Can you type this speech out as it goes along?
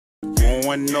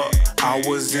Growing up, I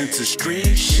was into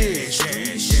street shit.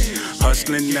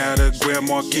 Hustling out of Grand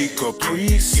Marquis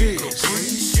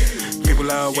Caprices.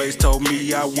 People always told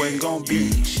me I wasn't gonna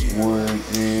be shit. One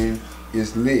and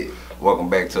it's lit.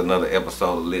 Welcome back to another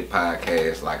episode of Lit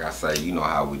Podcast. Like I say, you know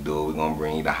how we do it. We're going to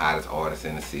bring you the hottest artists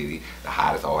in the city, the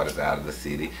hottest artists out of the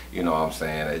city. You know what I'm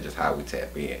saying? That's just how we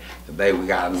tap in. Today we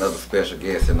got another special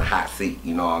guest in the hot seat.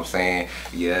 You know what I'm saying?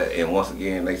 Yeah, and once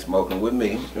again, they smoking with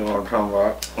me. You know what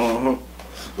I'm talking about?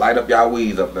 Light up y'all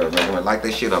weeds up there, man. Light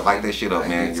that shit up,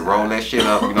 man. You roll that shit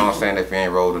up, you know what I'm saying? If you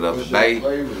ain't rolled it up today,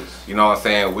 you know what I'm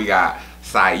saying? We got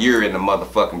CI'YEAR in the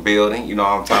motherfucking building, you know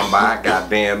what I'm talking about?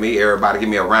 Goddamn me, everybody give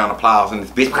me a round of applause in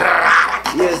this bitch.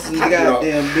 Yes, you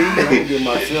goddamn beat. I'm gonna get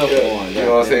myself on. You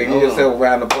know what I'm saying? Give yourself a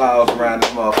round of applause around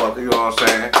this motherfucker, you know what I'm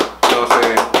saying? You know what I'm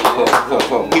saying?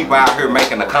 For people out here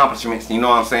making accomplishments, you know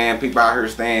what I'm saying? People out here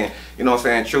staying, you know what I'm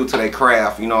saying, true to their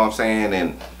craft, you know what I'm saying?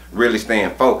 And really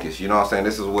staying focused, you know what I'm saying?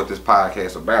 This is what this podcast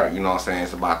is about, you know what I'm saying?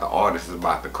 It's about the artist, it's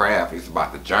about the craft, it's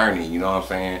about the journey, you know what I'm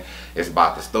saying? It's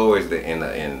about the stories that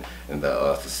and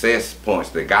the success points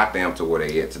that got them to where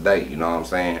they at today, you know what I'm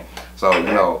saying? So, you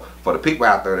know, for the people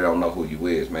out there that don't know who you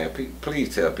is, man,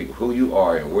 please tell people who you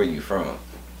are and where you from.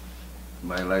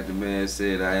 Man, like the man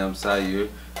said, I am CI'YEAR.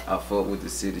 I fuck with the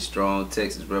city strong,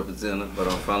 Texas representative, but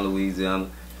I'm from Louisiana.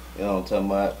 You know what I'm talking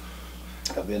about?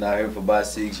 I've been out here for about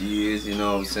 6 years, you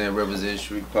know what I'm saying, representing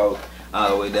Shreveport, all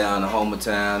the way down to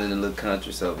Homertown in the little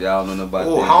country, so if y'all don't know about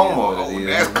that. Oh, Homer,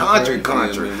 that's country.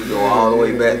 We go all the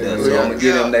way back there, so I'm going to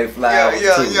give them their flowers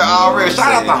too. Yeah, already.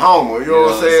 Shout out to Homer, you know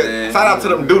what I'm saying? Shout out to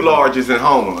them do-larges in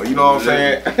Homer, you know what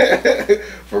I'm saying?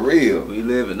 For real. We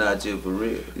living out here for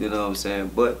real, you know what I'm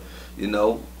saying? But, you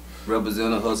know,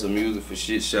 representing Hustle Music for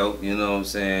Shit Show, you know what I'm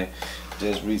saying?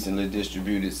 Just recently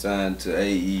distributed, signed to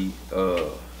AE.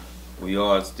 We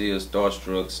are still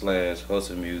Starstruck /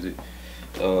 Hustle Music,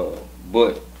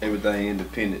 but everything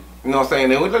independent. You know what I'm saying?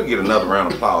 Then we're going to get another round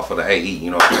of applause for the AE,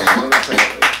 you know what I'm saying?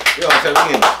 You know what I'm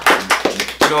saying?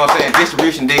 You know what I'm saying?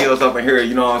 Distribution deals up in here,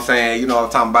 you know what I'm saying? You know what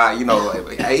I'm talking about? You know,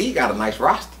 AE got a nice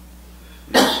roster.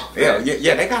 Yeah,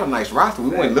 they got a nice roster. We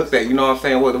went and looked at, you know what I'm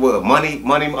saying, what money, Mu,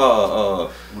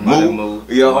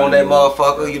 yeah, on that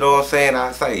motherfucker, you know what I'm saying?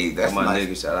 I say that's my nice.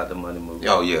 nigga, shout out to Money Mu.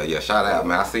 Oh yeah, shout out,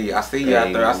 man. I see you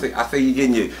out there. I see you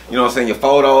getting your, you know what I'm saying, your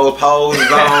photos, poses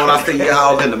on. I see you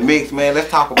all in the mix, man. Let's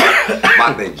talk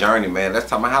about that journey, man. Let's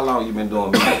talk about how long you been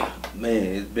doing music.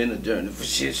 Man, it's been a journey for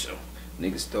shit show.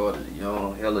 Nigga started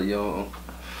young, hella young,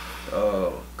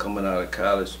 coming out of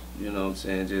college, you know what I'm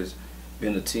saying, just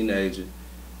being a teenager.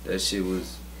 That shit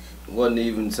wasn't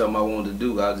even something I wanted to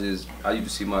do. I used to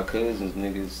see my cousins,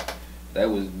 niggas, they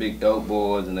was big dope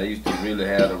boys, and they used to really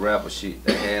have the rapper shit.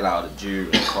 They had all the jewelry,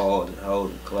 cars, and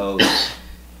hoes, and clothes,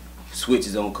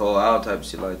 switches on car, all type of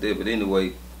shit like that. But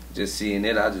anyway, just seeing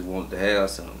that, I just wanted to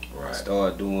have something. Right.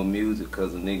 Started doing music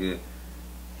because a nigga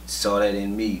saw that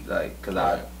in me, like, because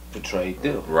I portrayed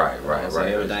them. Right.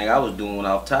 Everything I was doing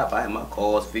off top, I had my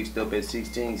cars fixed up at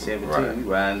 16, 17. Right. We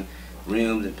riding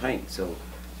rims and paint, so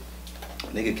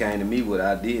nigga came to me with an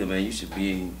idea, man, you should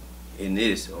be in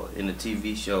this or in a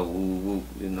TV show, woo,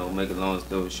 you know, make a long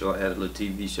story short, I had a little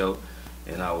TV show,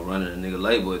 and I was running a nigga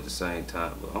label at the same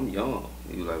time, but I'm young.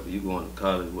 He was like, well, you going to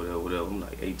college, whatever, I'm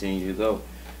like 18 years old,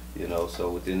 you know,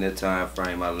 so within that time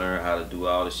frame, I learned how to do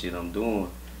all the shit I'm doing,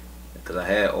 because I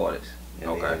had artists. And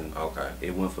Okay.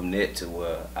 It went from that to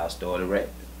where I started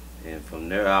rapping, and from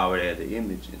there I already had the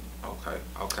image.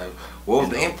 Okay. What was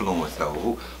the influence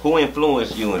though? Who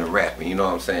influenced you in rapping? You know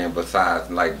what I'm saying?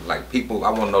 Besides like people, I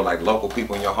want to know like local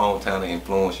people in your hometown that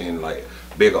influence you, and like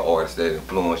bigger artists that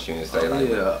influence you and say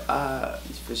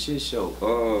for shit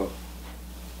show.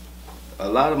 A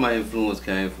lot of my influence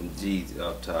came from Jeezy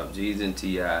up top. Jeezy and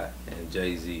T.I. and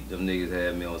Jay-Z. Them niggas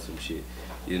had me on some shit,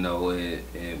 you know.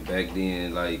 And back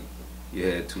then, like, you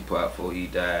had Tupac before he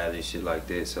died and shit like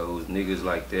that, so it was niggas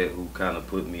like that who kind of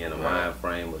put me in a mind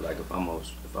frame of like, if I'm a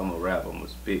rap, I'm gonna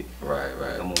spit. Right.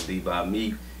 Like, I'm gonna be by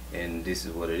me, and this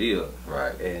is what it is.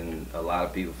 Right. And a lot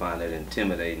of people find that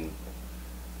intimidating,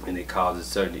 and it causes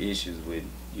certain issues with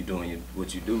you doing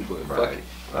what you do. But fuck it,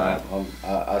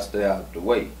 I stay out the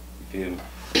way. You feel me?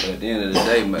 But at the end of the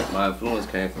day, my influence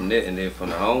came from that, and then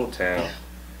from the hometown,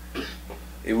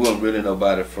 it wasn't really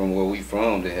nobody from where we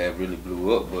from that had really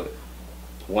blew up, but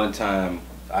one time,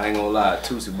 I ain't gonna lie,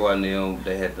 Tootsie Boy and them,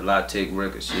 they had the Latex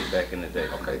record shit back in the day.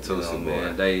 Okay, Tootsie Boy.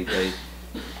 Man,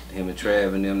 him and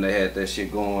Trav and them, they had that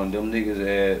shit going. Them niggas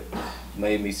had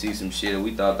made me see some shit, and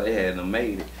we thought they hadn't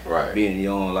made it. Right. Being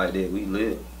young like that, we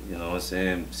lived. You know what I'm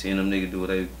saying? Seeing them niggas do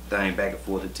their thing back and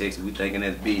forth to Texas, we thinking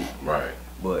that's big. Right.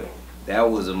 But that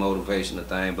was a motivational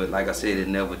thing. But like I said, it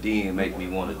never did make me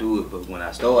want to do it. But when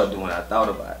I started doing it, I thought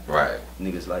about it. Right.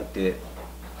 Niggas like that.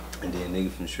 And then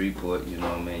niggas from Shreveport, you know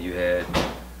what I mean? You had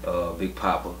Big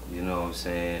Papa, you know what I'm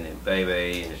saying? And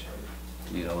Baby, and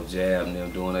you know, Jab and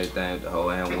them doing their thing with the whole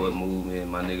Amwood movement.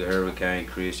 My nigga Hurricane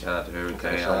Chris, shout out to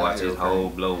Hurricane. I watched his whole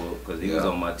blow up because he was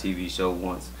on my TV show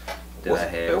once that I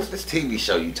had. What's this TV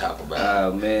show you talk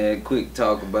about? Man, quick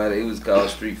talk about it. It was called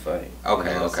Street Fame. Okay, you know what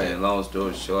I'm okay. saying? Long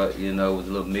story short, you know, it was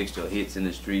a little mixture of hits in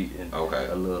the street and a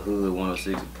little hood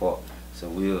 106 apart.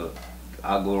 So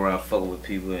I'll go around fucking with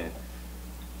people and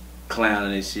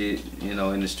clowning and shit, you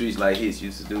know, in the streets like hits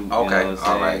used to do. You know what I'm saying?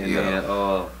 All right, and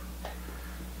then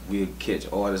we'll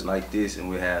catch artists like this and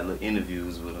we'll have little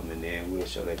interviews with them and then we'll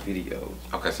show their videos.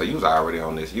 Okay, so you was already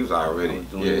on this. You was already,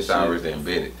 it's already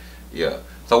embedded. Yeah.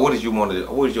 So what did you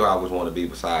always want to be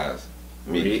besides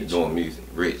music, doing music?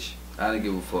 Rich. I didn't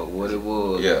give a fuck what it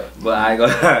was. Yeah. But I ain't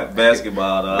gonna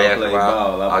basketball though. I play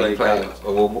ball. I play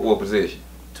what position?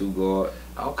 2 guard.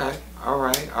 Okay. All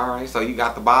right. So you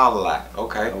got the ball a lot.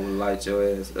 Okay. I would light your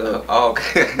ass up.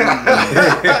 Okay.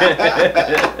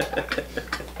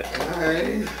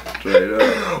 Alright. Straight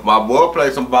up. My boy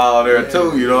played some ball there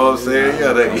too, you know what I'm saying?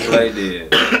 Yeah, they play there.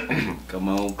 Come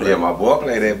on, play. Yeah, my boy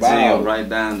played that ball. See him right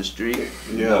down the street.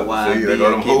 You know why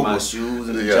I keep my shoes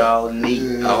and the jaw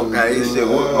neat. Okay, shit.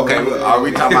 Okay, are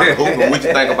we talking about hooping? What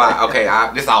you think about? Okay,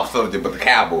 this off subject, but the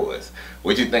Cowboys.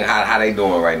 What you think? How they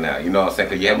doing right now? You know what I'm saying?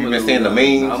 Cause have you been seeing the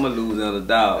memes? I'm a loser on the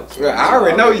dogs. Yeah, I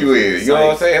already know you is. You know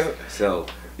what I'm saying? So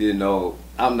you know,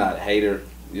 I'm not a hater.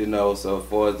 You know, so as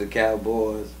far as the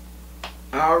Cowboys.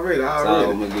 Already.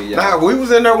 Nah, we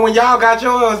was in there when y'all got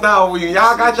yours. Now, when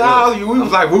y'all got y'all, we was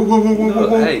like, woo, woo, woo, woo, woo,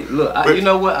 woo. Hey, look, you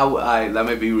know what? Let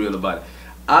me be real about it.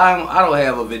 I don't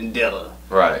have a vendetta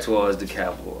towards the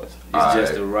Cowboys. It's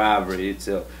just a rivalry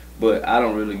itself. But I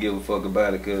don't really give a fuck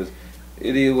about it because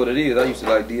it is what it is. I used to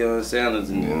like Deion Sanders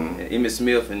and Emmitt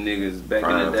Smith and niggas back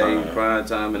in the day, prime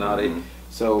time and all that.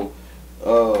 So,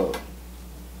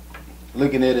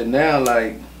 looking at it now,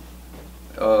 like,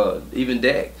 even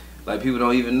Dak. Like, people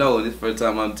don't even know. This is the first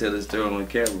time I'm telling this story on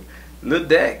camera. Lil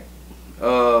Dak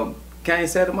came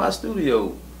sat in my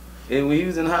studio. And when he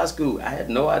was in high school, I had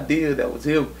no idea that was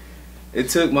him. It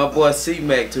took my boy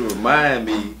C-Mac to remind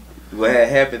me what had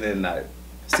happened that night.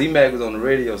 C-Mac was on the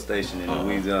radio station in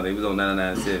Louisiana. He was on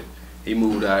 99.7. He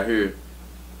moved out here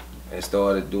and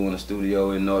started doing a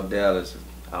studio in North Dallas.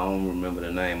 I don't remember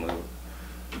the name of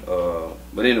it.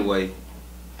 But anyway,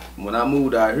 when I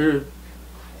moved out here,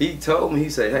 he told me, he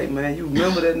said, hey man, you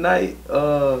remember that night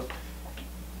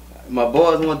my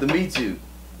boys wanted to meet you.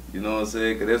 You know what I'm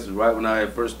saying? Because this was right when I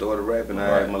had first started rapping.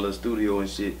 I had my little studio and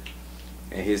shit.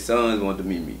 And his sons wanted to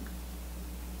meet me.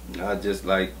 I just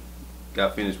like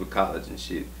got finished with college and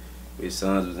shit. His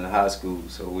sons was in high school,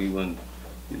 so we wasn't,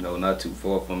 you know, not too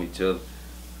far from each other.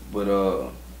 But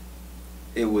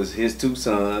it was his 2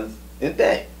 sons and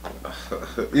Dak.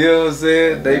 You know what I'm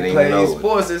saying? They played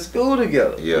sports at school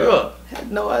together. Yeah. Bruh,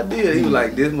 had no idea. He was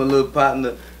like, this my little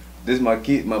partner, this my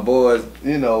kid, my boys,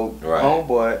 you know,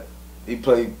 homeboy. He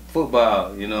played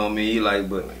football, you know what I mean? He like,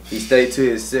 but he stayed to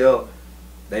himself.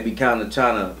 They be kind of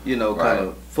trying to, you know, kind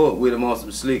of fuck with him on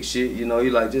some slick shit. You know,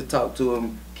 he like, just talk to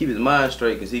him, keep his mind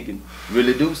straight, because he can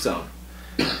really do something.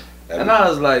 And I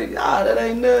was like, that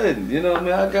ain't nothing. You know what I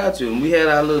mean? I got you. And we had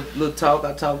our little talk.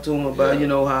 I talked to him about, you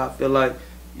know, how I feel like,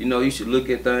 you know, you should look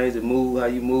at things and move how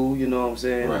you move, you know what I'm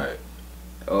saying? Right.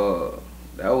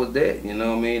 That was that, you know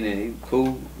what I mean? And he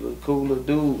cool little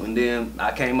dude. And then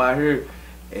I came out here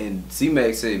and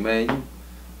C-Mac said, man,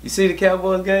 you see the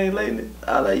Cowboys game lately?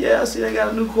 I was like, yeah, I see they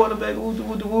got a new quarterback,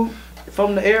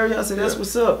 from the area. I said, that's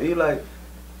what's up. He like,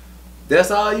 that's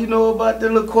all you know about the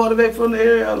little quarterback from the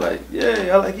area? I was like, yeah.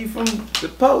 I like, he from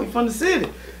the he from the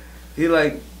city. He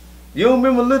like, you don't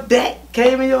remember Lil Dak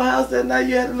came in your house that night?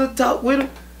 You had a little talk with him?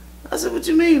 I said, what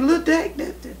you mean, Lil Dak?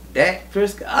 Dak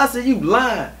Prescott? I said, you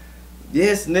lying.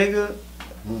 Yes, nigga.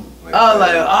 I was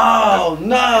like, oh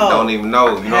no. Don't even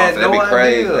know. You know what I'm saying? That'd be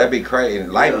crazy. That'd be crazy.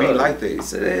 Like me like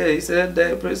that. He said,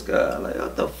 Dak Prescott. I'm like,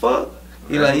 what the fuck?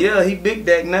 He like, yeah, he big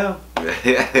Dak now. I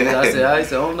said, I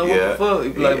don't know what the fuck. He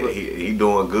be like, but he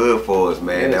doing good for us,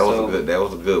 man. That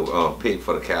was a good pick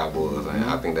for the Cowboys. And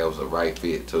I think that was a right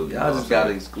fit too. Y'all just got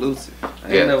an exclusive.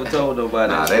 I ain't never told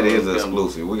nobody. Nah, that is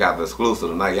exclusive. We got the exclusive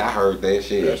tonight. Y'all heard that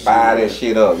shit. Fire that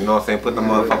shit up. You know what I'm saying? Put the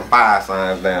motherfucking fire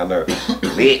signs down there.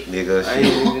 Lit, nigga.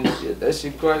 Shit. That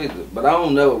shit crazy. But I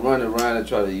don't never run around and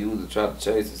try to use it, try to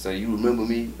chase it. Say, you remember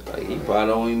me? Like, he probably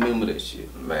don't even remember that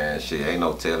shit. Man, shit, ain't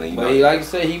no telling. You but know, like you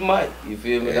said, he might. You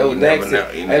feel me? Yeah, never know.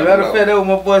 As a matter of fact, that was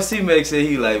my boy C-Mac said.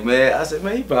 He like, man, I said,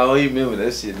 man, he probably don't even remember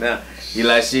that shit now. He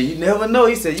like, shit, you never know.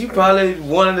 He said, you probably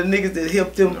one of the niggas that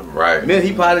helped him. Right. Man,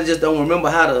 he probably just don't remember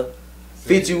how to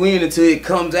fit you in until it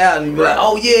comes out and you be like,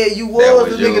 oh yeah, you was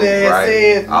the nigga that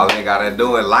said. All they gotta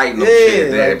do is light them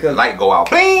shit. That light go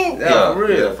out. Bing! Yeah, for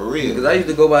real. Yeah, for real. Because I used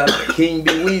to go by King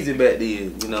B Weezy back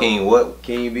then. You know? King what?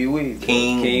 King B Weezy.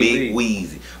 King Big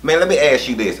Weezy. Man, let me ask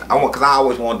you this. Cause I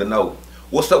always wanted to know.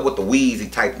 What's up with the Weezy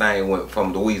type thing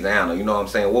from Louisiana? You know what I'm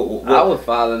saying? What? I was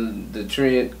following the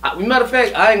trend. Matter of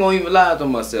fact, I ain't gonna even lie to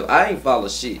myself. I ain't follow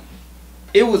shit.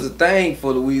 It was a thing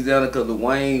for Louisiana because the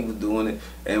Wayne was doing it,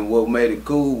 and what made it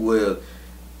cool was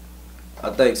I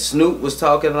think Snoop was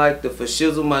talking like the for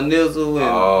shizzle my nizzle and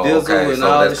dizzle and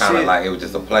all the shit. So that's kind of like it was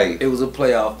just a play. It was a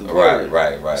play off the word.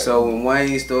 Right. So when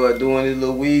Wayne started doing his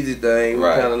little Weezy thing, it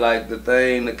was kind of like the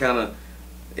thing that kind of,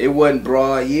 it wasn't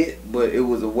broad yet, but it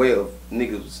was a way of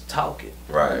niggas was talking.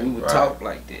 Right. We would talk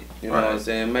like that. You know what I'm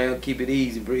saying? Man, keep it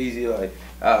easy, breezy, like,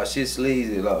 shit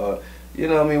sleazy, like, you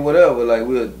know what I mean, whatever, like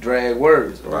we'll drag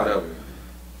words or whatever.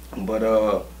 But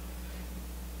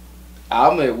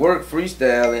I'm at work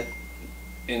freestyling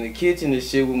in the kitchen and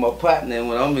shit with my partner, and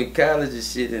when I'm in college and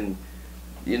shit, and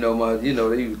they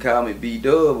would call me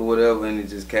B-Dub or whatever, and it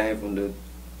just came from the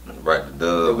the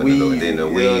dub and then the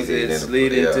Weezy, and then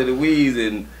slid into the Weezy,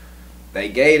 and they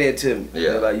gave that to me.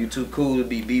 They're like, you too cool to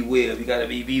be B-Web, you gotta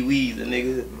be B-Weezy,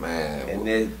 nigga. Man. And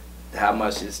then how my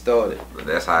shit started. But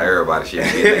that's how everybody shit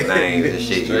get their names and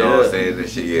shit. You know what I'm saying? That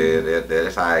shit, yeah,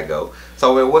 that's how it go.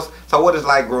 So what is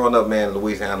like growing up, man, in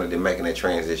Louisiana, then making that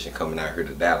transition, coming out here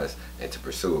to Dallas and to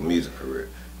pursue a music career?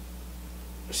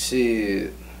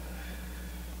 Shit.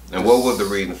 And what was the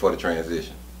reason for the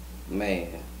transition?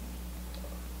 Man.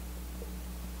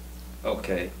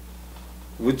 Okay.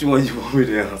 Which one you want me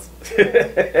to answer?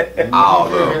 All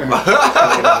of them.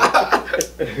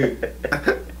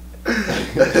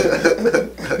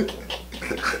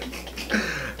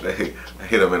 They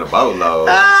hit him in a boatload.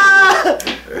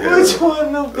 Which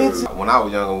one of them bitches? When I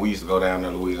was younger, we used to go down to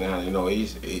Louisiana. You know, it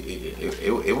was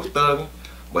thugging,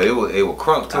 but it was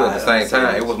crunk too at the same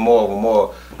time. It was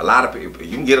a lot of people.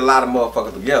 You can get a lot of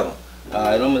motherfuckers together.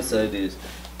 Alright, I'm gonna say this.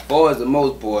 As far as the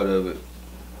most part of it,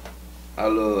 I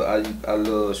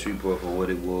love Shreveport for what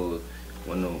it was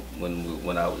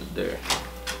when I was there.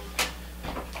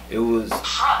 It was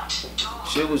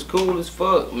shit was cool as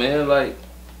fuck, man. Like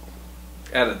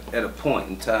at a point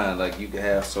in time, like you could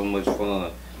have so much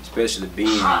fun, especially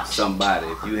being somebody.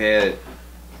 If you had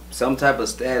some type of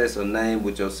status or name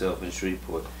with yourself in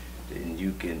Shreveport, then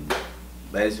you can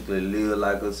basically live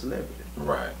like a celebrity.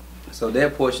 Right. So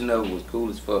that portion of it was cool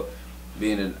as fuck.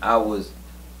 Being that I was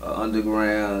an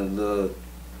underground little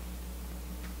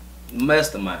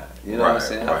mastermind. You know what I'm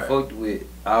saying? I fucked with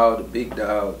all the big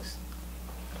dogs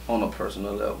on a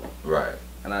personal level. Right.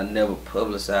 And I never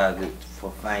publicized it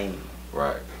for fame.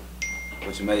 Right.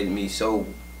 Which made me so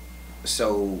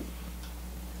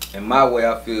in my way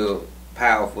I feel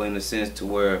powerful in the sense to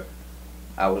where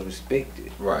I was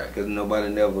respected. Right. Because nobody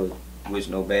never wished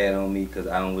no bad on me because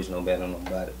I don't wish no bad on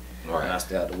nobody. Right. And I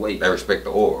stay out the way. They respect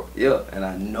the aura. Yeah. And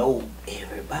I know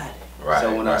everybody. Right.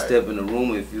 So when I step in the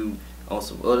room, if you on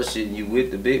some other shit and you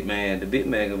with the big man gonna be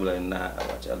like, nah,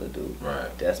 what y'all do? Right.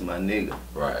 That's my nigga.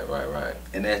 Right.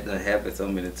 And that done happened so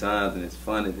many times, and it's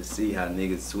funny to see how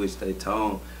niggas switch their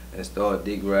tone and start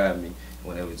dick riding me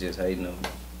when they was just hating on me.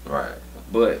 Right.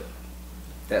 But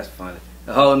that's funny.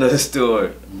 A whole nother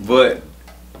story. But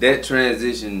that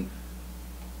transition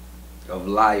of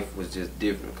life was just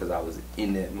different because I was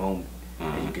in that moment,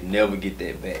 and you can never get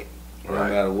that back. No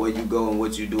matter where you go and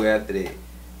what you do after that.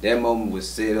 That moment was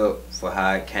set up for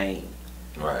how it came.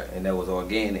 Right. And that was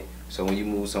organic. So when you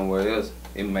move somewhere else,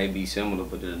 it may be similar,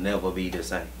 but it'll never be the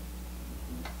same.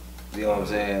 You know what I'm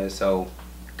saying? So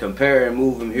comparing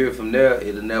moving here from there,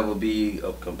 it'll never be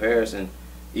a comparison,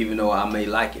 even though I may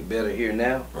like it better here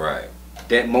now. Right.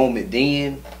 That moment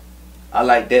then, I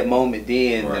like that moment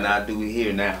then than I do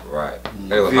here now. Right.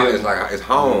 It's like it's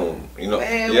home. You know.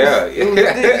 Man, yeah. It was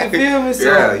you feel me?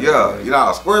 So, yeah. You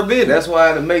know, square business. That's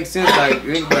why it makes sense. Like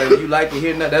anybody, you like it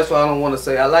here now. That's why I don't want to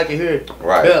say I like it here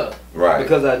better. Right.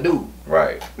 Because I do.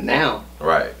 Right. Now.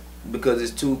 Right. Because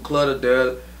it's too cluttered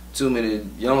there. Too many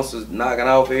youngsters knocking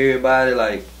off everybody.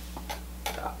 Like,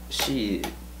 shit.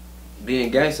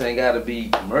 Being gangster ain't gotta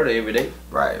be murder every day.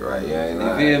 Right. Yeah.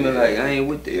 You feel me? Like I ain't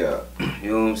with that. Yeah.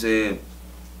 You know what I'm saying?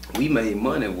 We made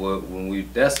money when we.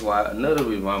 That's why another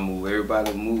reason why I moved. Everybody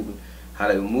was moving. How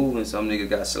they were moving, some niggas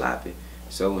got sloppy.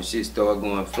 So when shit started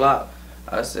going flop,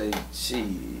 I say, shit.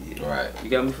 Right. You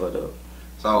got me fucked up.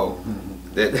 So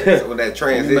that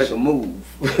transition. Make a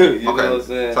move. You know what I'm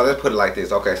saying? So let's put it like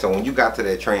this. Okay, so when you got to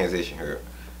that transition here,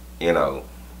 you know,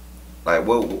 like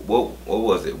what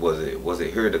was it? Was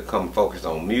it here to come focus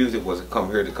on music? Was it come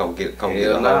here to come get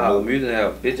music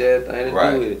have bitch ass thing to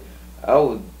do with it. I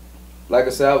was, like I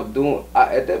said, I was doing.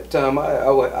 At that time,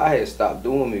 I had stopped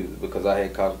doing music because I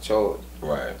had caught a charge.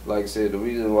 Right. Like I said, the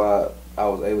reason why I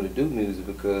was able to do music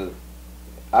because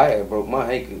I had broke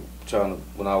my ankle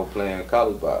when I was playing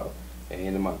college ball and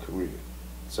ended my career.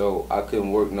 So I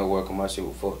couldn't work nowhere because my shit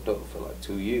was fucked up for like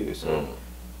 2 years. So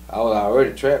I was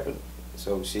already trapping.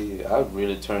 So shit, I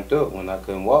really turned up when I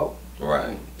couldn't walk.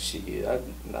 Right. Shit, I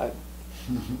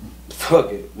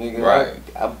fuck it, nigga. Right.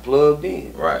 I plugged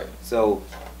in. Right. So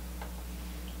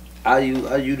I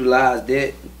utilized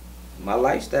that, my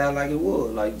lifestyle like it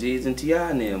was, like G's and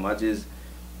T.I. and them. I just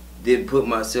didn't put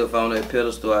myself on that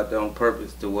pedestal out there on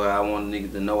purpose to where I wanted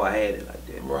niggas to know I had it like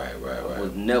that. Right. I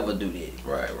would never do that.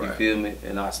 Right. You feel me?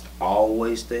 And I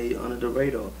always stayed under the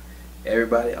radar.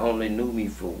 Everybody only knew me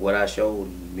for what I showed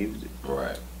in music.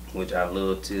 Right. Which I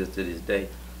love to this day.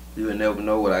 You will never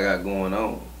know what I got going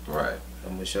on. Right.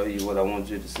 I'm gonna show you what I want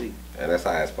you to see. And that's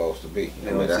how it's supposed to be.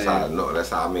 You know that's how I know. That's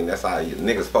how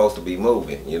niggas supposed to be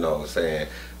moving. You know what I'm saying?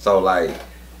 So like,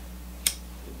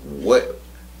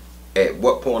 at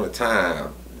what point of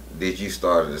time did you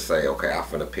start to say, okay, I'm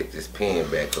finna pick this pen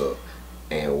back up,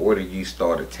 and where did you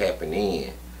started tapping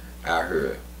in out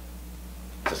here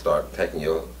to start taking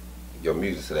your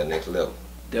music to that next level?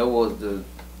 That was the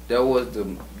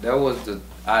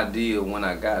idea when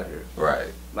I got here. Right.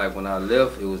 Like when I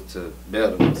left, it was to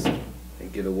better myself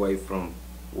and get away from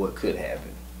what could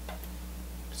happen.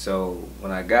 So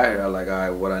when I got here, I was like, all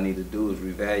right, what I need to do is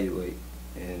reevaluate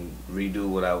and redo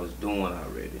what I was doing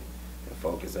already and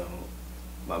focus on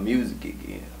my music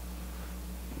again.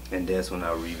 And that's when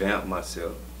I revamped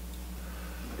myself.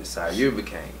 And CI'YEAR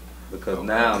became. Because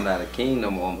now I'm not a king no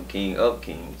more, I'm a king of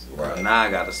kings. Right. Now I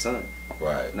got a son.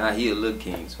 Right. Now he a little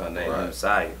king, so I named him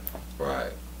CI'YEAR.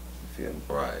 Right. You feel me?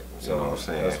 Right. You know what I'm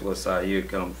saying? That's where CI'YEAR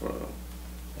come from.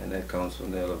 And that comes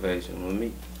from the elevation with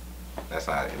me. That's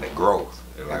how, the growth.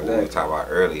 Like what we were talking about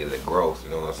earlier, the growth, you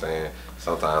know what I'm saying?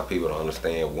 Sometimes people don't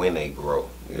understand when they grow,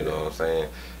 you know what I'm saying?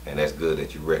 And that's good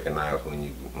that you recognize when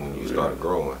you start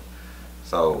growing.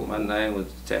 So my name was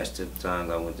attached to the times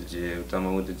I went to jail. Every time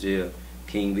I went to jail,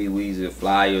 King B. Weezy,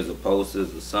 flyers or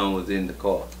posters or something was in the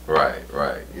car. Right.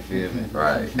 You feel me?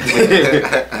 Right.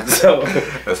 So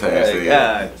that's how you see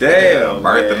God damn,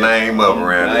 burnt the name up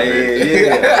around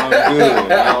here. Yeah, I'm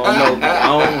good. I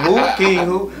don't know who King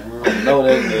who. I know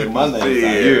that nigga. My name is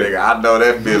CI'YEAR. Nigga, I know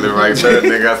that feeling right there,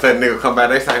 nigga. I said nigga come back,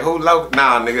 they say who low?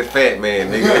 Nah, nigga, Fat Man,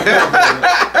 nigga.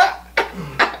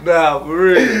 Nah, for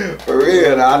real. For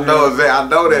real. I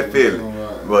know that feeling.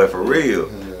 But for real.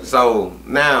 So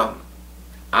now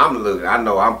I'm looking. I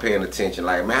know I'm paying attention.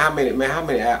 Like, man, how many?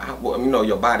 You know,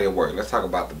 your body of work. Let's talk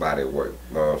about the body of work.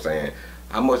 You know what I'm saying?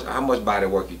 How much body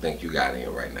of work you think you got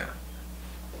in right now?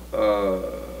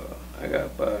 I got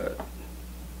about.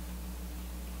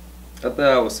 I thought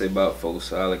I would say about 4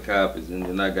 solid copies, and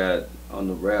then I got on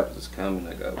the raps that's coming.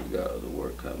 We got other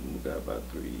work coming. We got about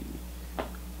 3. Oh,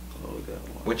 we got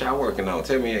 1. What y'all working on?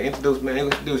 Tell me, introduce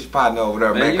your partner over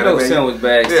there, man. You know Sanwich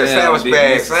Bag Sam. Yeah, Sanwich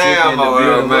Bag Sam over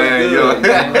there, man.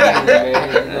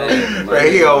 Man,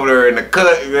 he over there in the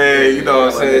cut, man. You know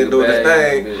what I'm saying, doing his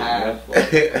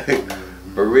thing.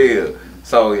 For real.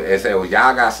 So and say, well,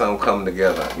 y'all got something coming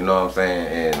together. You know what I'm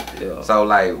saying? And so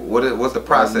like, what's the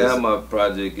process? Now my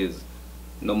project is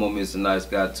No More Mr. Nice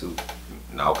Got To.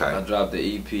 Okay. I dropped the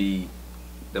EP,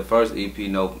 the first EP,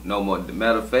 no more.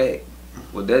 Matter of fact,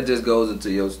 well, that just goes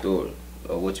into your story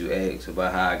or what you asked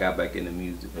about how I got back into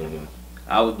music.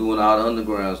 I was doing all the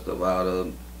underground stuff, all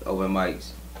the open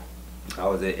mics. I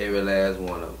was at every last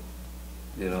one of them.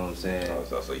 You know what I'm saying?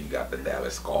 So you got the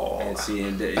Dallas Skull. And see,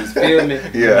 and you feel me?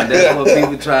 Yeah. And that's what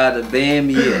people tried to ban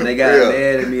me at. And they got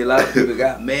mad at me. A lot of people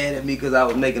got mad at me because I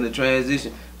was making the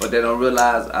transition. But they don't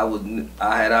realize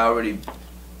I had already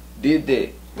did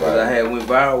that. Because I had went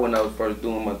viral when I was first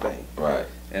doing my thing. Right.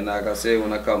 And like I said,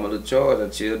 when I caught my little charge, I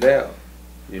chilled out.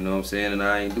 You know what I'm saying? And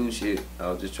I ain't do shit.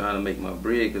 I was just trying to make my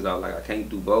bread because I was like, I can't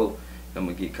do both. I'm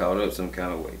going to get caught up some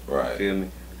kind of way. Right. You feel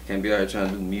me? Can't be out here trying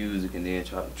to do music and then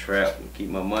try to trap and keep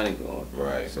my money going.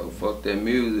 Right. So fuck that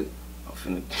music. I'm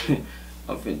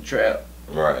finna trap.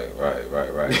 Right.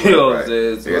 You know what I'm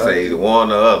saying? So you say either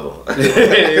one or the other.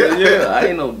 Yeah, I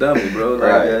ain't no dummy, bro. Like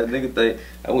that nigga think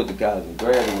I went to college and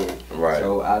graduated. Right.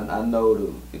 So I know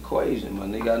the equation, my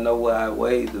nigga. I know what I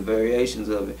weigh, the variations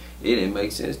of it. It didn't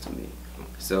make sense to me.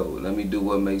 So let me do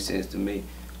what makes sense to me.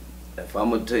 if I'm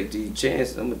gonna take these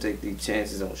chances, I'm gonna take these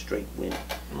chances on straight winning.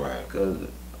 Right. Because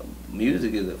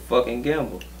music is a fucking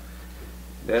gamble.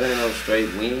 That ain't no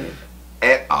straight win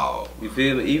at all. You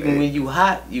feel me? Even when you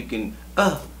hot, you can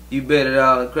you bet it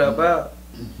all and crap out.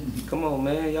 Come on,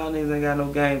 man. Y'all niggas ain't got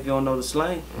no game if you don't know the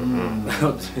slang.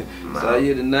 So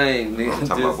you the name, nigga. I'm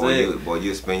talking about, boy,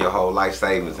 you spend your whole life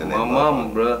savings in that. My mama,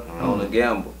 bro, on a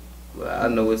gamble. But I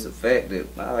know it's a fact that,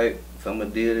 all right, if I'm gonna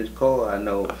deal this car, I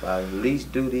know if I at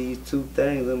least do these 2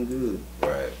 things, I'm good.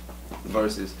 Right.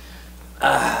 Versus,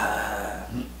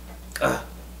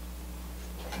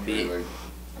 bitch.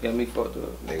 Got me fucked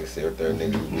up. Niggas sit up there,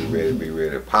 niggas be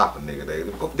ready to pop a nigga.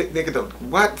 Nigga,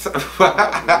 what?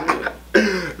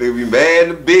 They be mad in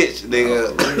the bitch,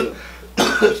 nigga.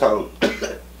 So,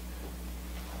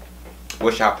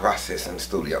 what's y'all process in the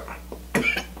studio?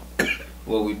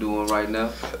 What we doing right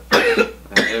now? And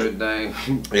everything.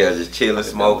 Yeah, just chilling,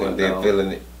 smoking, then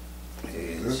feeling it.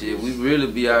 Yeah, shit, we really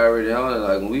be already on it.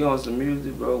 Like, when we on some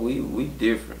music, bro, we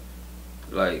different.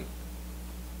 Like,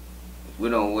 we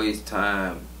don't waste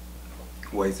time.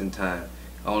 Wasting time.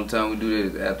 Only time we do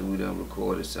that is after we done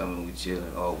recorded something, we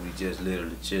chilling, or we just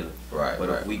literally chilling. Right. But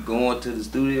if we going to the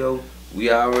studio,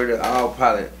 we already all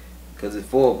probably, cause it's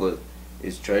 4 of us.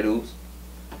 It's Featues,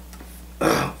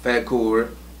 Fat Corey,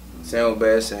 Sanwich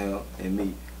Bag Sam, and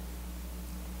me.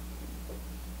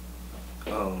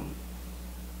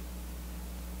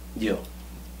 Yeah.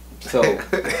 So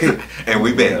and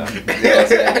we back.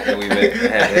 Yeah, and we back.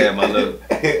 I had to have my little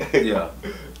yeah.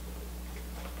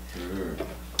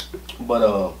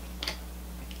 But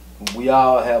we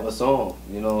all have a song,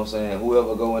 you know what I'm saying?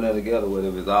 Whoever go in there together, whether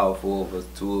it's all 4 of us,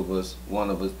 2 of us, 1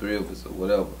 of us, 3 of us, or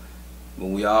whatever.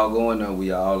 When we all go in there,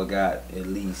 we all got at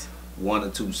least 1 or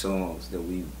 2 songs that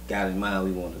we got in mind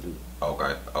we want to do.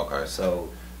 Okay, okay. So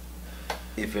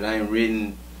if it ain't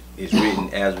written, it's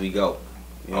written as we go.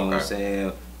 You know what I'm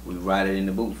saying? We write it in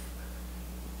the booth.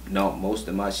 No, most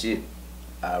of my shit,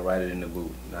 I write it in the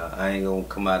booth. Now, I ain't gonna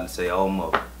come out and say, oh, I'm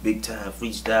a big time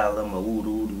freestyle, I'm a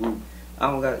woo-doo-doo-doo.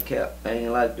 I don't got a cap. I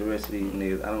ain't like the rest of these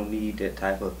niggas. I don't need that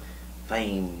type of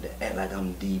fame to act like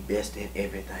I'm the best at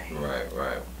everything. Right,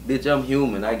 right. Bitch, I'm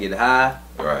human. I get high.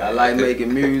 Right. I like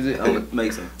making music. I'm gonna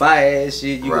make some fire ass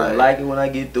shit. You gonna like it when I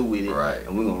get through with it. Right.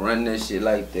 And we gonna run that shit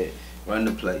like that. Run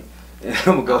the play. And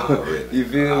I'm gonna go. You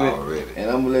feel me? And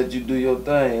I'm gonna let you do your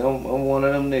thing. I'm one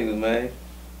of them niggas, man.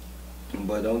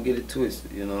 But don't get it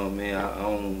twisted, you know what I mean? I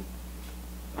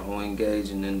don't engage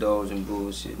and indulge in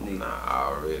bullshit, nigga. Nah,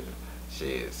 already.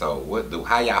 Shit. So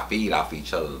how y'all feed off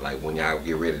each other? Like when y'all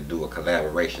get ready to do a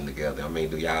collaboration together? I mean,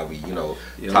 do y'all be,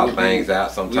 talk things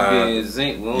out sometimes? We be in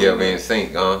sync. Be in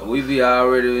sync, huh? We be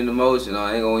already in the motion.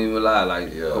 I ain't gonna even lie,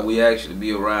 like, but we actually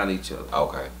be around each other.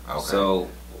 Okay, okay. So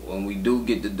when we do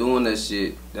get to doing that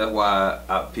shit, that's why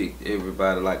I picked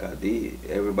everybody like I did.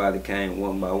 Everybody came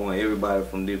one by one. Everybody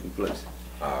from different places.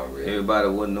 Already. Everybody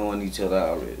wasn't knowing each other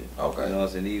already. Okay. You know what I'm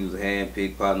saying? These was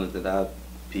hand-picked partners that I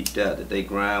peeked out that they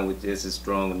grind with just as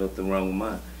strong and nothing wrong with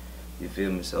mine. You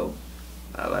feel me? So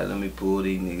I like, let me pull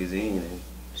these niggas in and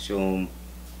show them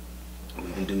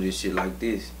we can do this shit like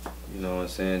this. You know what I'm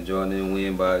saying? Jordan didn't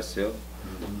win by itself.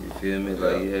 You feel me?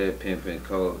 Like, you had Pimpin'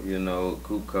 Coach,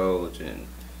 Coop Coach, and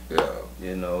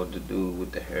the dude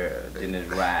with the hair, then it's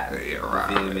Riley. You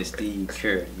feel me? Steve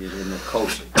Kerr, then the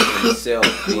coach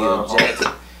himself, Bill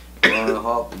Jackson, Ron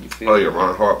Harper, you feel me? Oh yeah,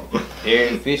 Ron Harper.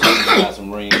 Aaron Fisher got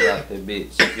some rings out that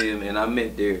bitch, you feel me? And I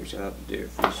met Derek, shout out to Derek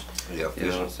Fisher. Yeah, Fisher.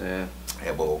 You know what I'm saying?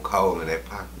 Have old coal in that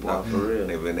pocket. Nah, for real.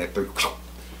 They been that 3,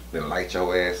 then light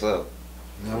your ass up.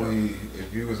 Not when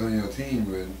if you was on your team,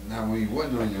 but not when you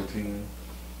wasn't on your team.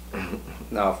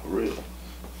 Nah, for real.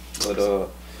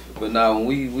 But now when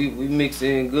we mix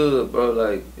in good, bro,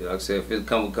 like I said, if it's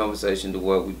come a conversation to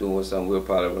what we doing something, we're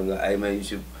probably like, hey man, you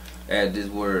should add this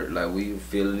word. Like, we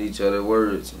feeling each other's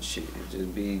words and shit. It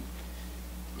just be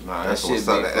nah, that's what's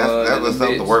up. That's what's up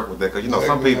to work with that, cause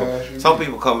some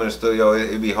people come in the studio.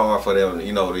 It'd be hard for them,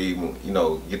 to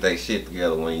even get their shit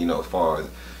together when as far as.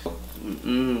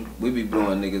 We be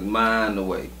blowing niggas' mind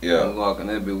away. Yeah. Walking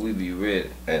that bitch, we be ready.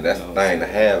 And that's the thing to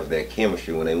have that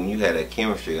chemistry. When you have that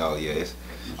chemistry, it's.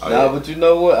 But you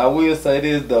know what? I will say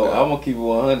this though. I'm gonna keep it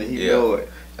 100. He know it.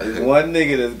 There's one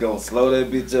nigga that's gonna slow that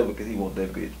bitch up because he want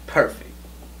that bitch perfect.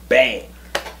 Bang.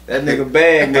 That nigga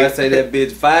bang might say that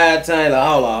bitch 5 times. Like,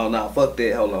 hold on, nah, fuck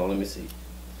that. Hold on, let me see.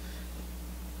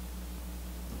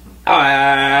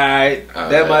 Alright,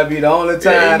 that might be the only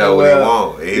time. He know what he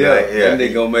want. That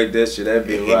nigga gonna make that shit. That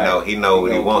bitch right. He know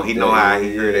what he want. He know how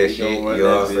he hear that shit. You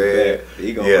know what I'm saying?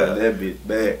 He gonna run that bitch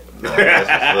back.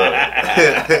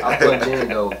 That's what's up. I put in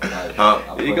though, like,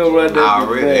 You gonna run that? Nah,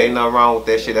 really, ain't nothing wrong with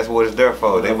that shit. That's what it's there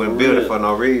for. They wouldn't build it for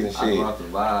no reason. Shit. I brought the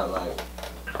vibe, like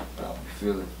I'm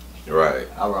feeling. Right.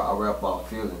 I rap off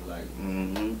feeling, like.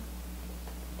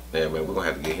 Yeah, man, we're gonna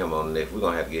have to get him on the next. We're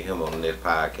gonna have to get him on the next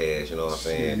podcast. You know what I'm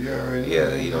saying?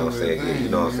 Yeah, you know what I'm saying. You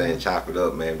know what I'm saying? Chop it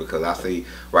up, man. Because I see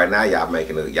right now y'all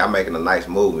making a nice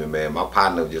movement, man. My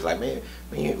partner was just like, man,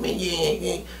 yeah.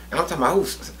 And I'm talking about who?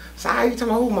 Sorry, you talking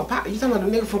about who? My partner? You talking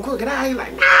about the nigga from Crooked Eye? He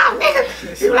like, nah, nigga.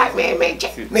 He was like, man, nigga,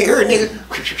 here,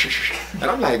 nigga. And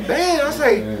I'm like, damn. I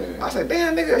say,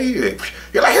 damn, nigga.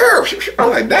 You're like, here. I'm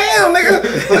like, damn, nigga.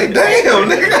 I'm like, damn,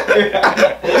 nigga.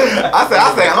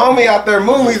 I say, homie out there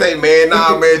moving. He say, man,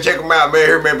 nah, man, check him out, man.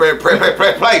 Here, man,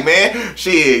 play, man.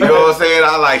 Shit, you know what I'm saying?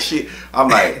 I like shit. I'm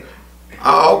like,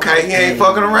 oh, okay, he ain't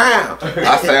fucking around.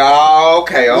 I say, oh,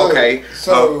 okay. Look,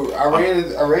 so I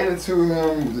ran into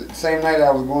him the same night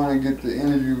I was going to get the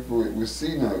interview with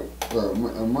C Note,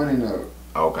 Money Note.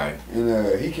 Okay.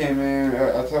 And he came in.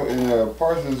 I told, and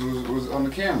Parsons was on the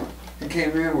camera. He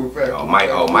came in with Mike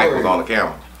was on the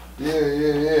camera.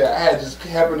 Yeah. I had just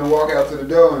happened to walk out to the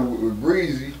door and with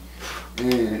Breezy,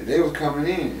 and they was coming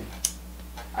in.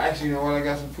 Actually, you know what? I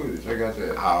got some footage. I got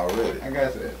that. Already. I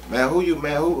got that. Man, who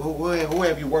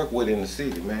have you worked with in the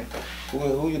city, man?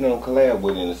 Who you done collab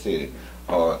with in the city?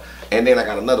 And then I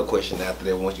got another question after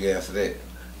that. Once you answer that,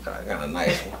 I got a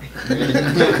nice one.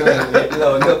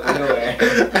 Load up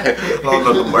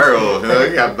the world.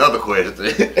 You got another question.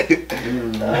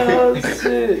 Oh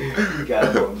shit! You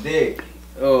got him on deck.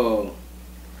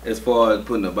 As far as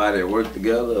putting a body of work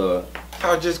together,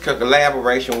 or just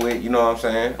collaboration with, you know what I'm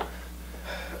saying?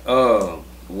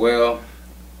 Well,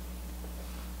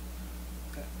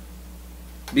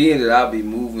 being that I be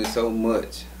moving so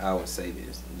much, I would say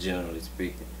this, generally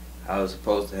speaking, I was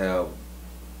supposed to have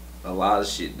a lot of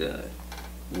shit done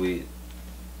with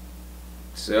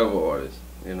several artists.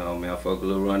 You know, man, I fuck a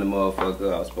little running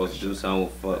motherfucker. I was supposed to do something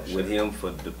with him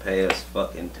for the past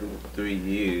fucking 2-3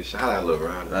 years. Shout out Lil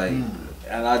Ron. Like,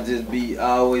 and I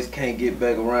always can't get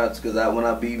back around because when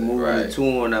I be moving and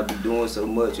touring, I be doing so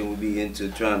much, and we be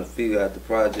into trying to figure out the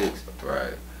projects.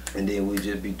 Right. And then we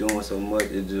just be doing so much,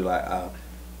 it's just like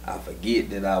I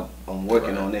forget that I'm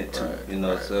working on that too. You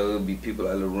know, so it'll be people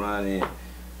like Lil Ron and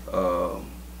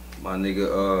my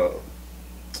nigga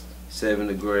 7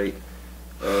 the Great.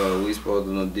 We supposed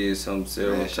to did something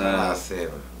several times.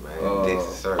 7, man.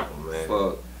 Dixie Circle, man.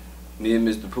 Fuck. Me and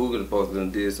Mr. Pooga supposed to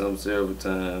did something several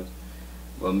times.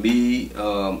 But me,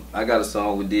 I got a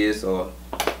song with DSR.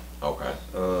 Okay.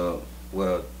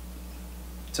 Well,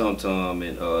 Tom Tom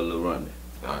and Lil Ronnie.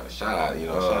 Shout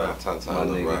out Tom Tom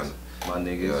and Lil Ronnie. My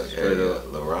niggas straight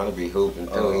up. Lil Ronnie be hooping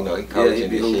too, you know, he coaching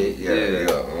this shit. Yeah.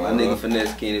 My nigga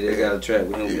Finesse Kenny, they got a track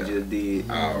with him we just did.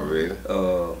 Oh, really?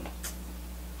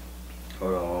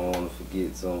 Hold on, I don't want to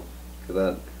forget some.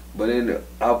 But then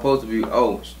I was supposed to be,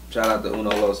 shout out to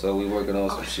Uno Loso, we working on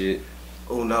some shit.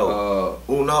 Uno.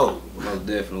 Most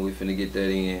definitely, we finna get that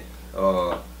in.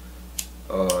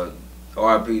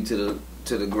 RIP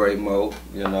to the great Mo,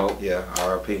 you know. Yeah,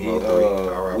 RIP Mo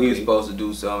 3. We was supposed to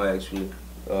do something actually.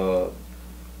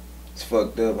 It's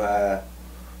fucked up how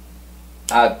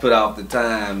I put off the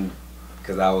time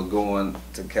because I was going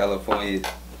to California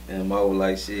and Mo was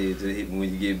like, shit, just hit me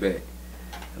when you get back.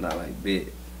 And I like, bet.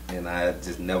 And I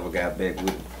just never got back with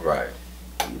him. Right.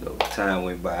 You know, time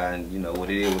went by and you know what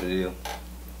it is.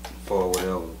 For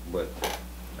whatever. But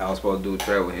I was supposed to do a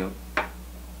track with him.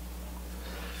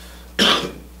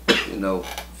 You know,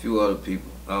 a few other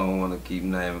people. I don't want to keep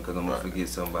naming because I'm going to forget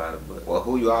somebody. But well,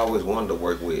 who you always wanted to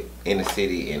work with in the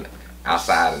city and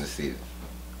outside of the city?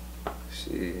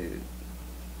 Shit.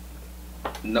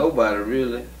 Nobody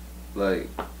really. Like,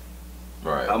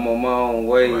 I'm on my own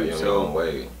way. Right, so your own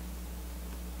way.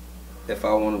 If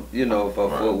I want to, you know, if I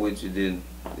fuck with you, then,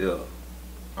 yeah.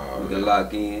 We can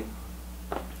lock in.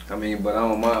 I mean, but I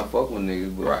don't mind fucking with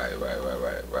niggas, but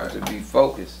right. To be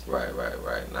focused. Right.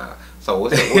 Nah. So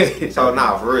so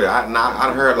nah, for real.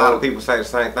 I heard a lot of people say the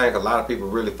same thing. A lot of people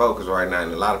really focus right now,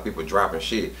 and a lot of people dropping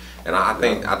shit. And I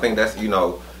think that's, you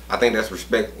know, I think that's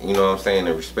respect. You know what I'm saying?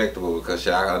 And respectable because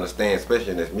shit, I understand,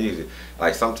 especially in this music.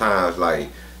 Like sometimes, like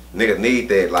niggas need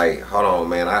that. Like, hold on,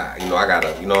 man. I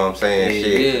gotta. You know what I'm saying?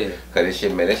 Shit. Cause this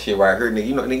shit, man. That shit right here, nigga.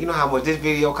 You know how much this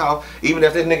video cost? Even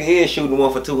if this nigga is shooting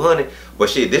one for 200, but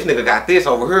shit, this nigga got this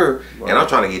over here, and I'm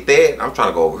trying to get that. I'm trying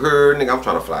to go over here, nigga. I'm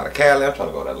trying to fly to Cali. I'm trying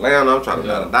to go to Atlanta. I'm trying to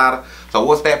da. So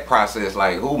what's that process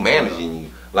like? Who managing you?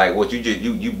 Like, what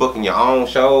you booking your own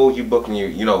shows? You booking your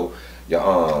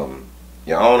own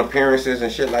appearances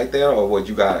and shit like that, or what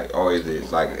you got? Or is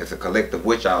it like it's a collective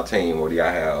with y'all team, or do y'all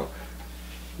have?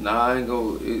 Nah, I ain't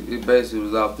go. It basically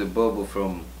was off the bubble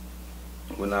from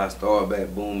when I started back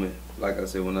booming, like I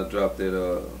said, when I dropped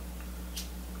that,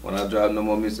 when I dropped No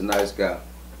More Mr. Nice Guy,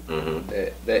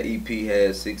 that EP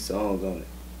had 6 songs on it,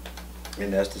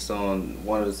 and that's the song.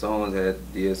 One of the songs had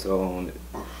DSO on it,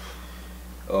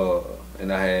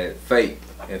 and I had Fate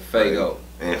and Faygo.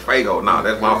 And Faygo, no,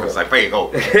 that's my first, like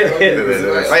Faygo.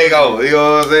 Faygo, you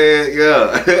know what I'm saying? Yeah.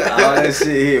 All that shit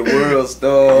hit World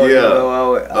Star. You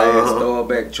know, I had started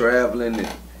back traveling and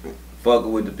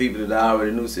fucking with the people that I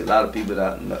already knew. See, a lot of people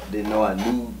that I didn't know I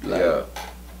knew, like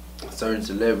certain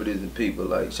celebrities and people.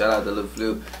 Like, shout out to Lil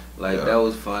Flip. Like, that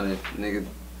was funny. Nigga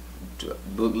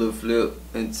booked Lil Flip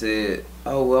and said,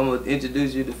 oh, well, I'm going to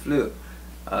introduce you to Flip.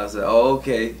 I said, oh,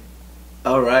 okay.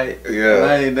 All right. Yeah.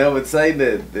 I ain't never say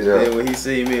that. And then when he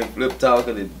seen me and Flip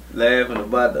talking and laughing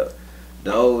about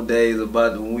the old days,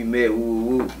 about when we met,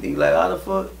 he like, how the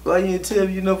fuck? Why you didn't tell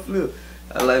me you know Flip?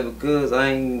 I like, because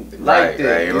I ain't like that.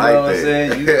 I ain't you like know what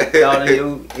that. I'm saying? You thought in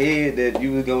your head that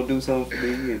you was gonna do something for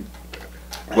me. And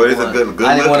but it's a good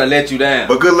I didn't want to let you down.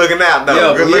 But good looking out though.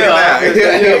 Yeah, good looking out.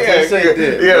 Appreciate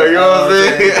that. Yeah, you know what I'm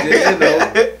saying? Just, you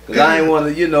know, cause I ain't want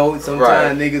to, you know,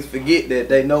 sometimes niggas forget that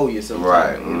they know you sometimes.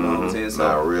 Right. You know what I'm saying? So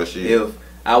nah, real shit. if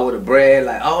I would have bragged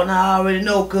like, oh no, I already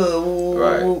know,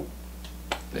 cuz.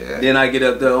 Yeah. Then I get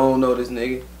up there, I don't know this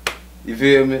nigga. You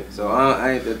feel me? So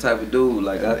I ain't that type of dude.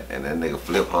 Like and that nigga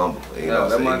Flip humble. You know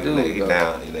what I'm saying? He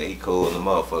down. You know, he cool in the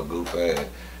motherfucker, goof ass.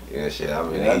 Yeah, shit. I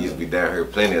mean, he used to be down here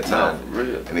plenty of times. For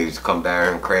real. And he used to come down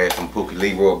here and crash some Pookie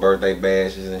Leroy birthday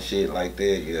bashes and shit like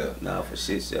that. Yeah. Nah, for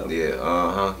shit, yo.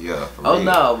 Yeah. Yeah. For oh real.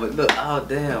 no, but look. Oh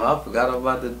damn, I forgot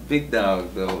about the big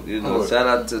dog though. You know, shout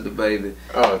out to the baby.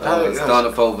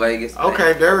 Stunner for Vegas.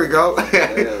 Okay, there we go.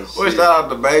 Well, shout out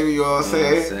to baby. You know what I'm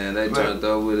saying? They turned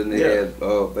up with a nigga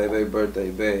at baby birthday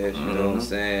bash. You know what I'm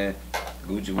saying?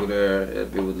 Gucci with her.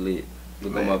 That bitch was lit.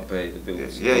 Look on my page.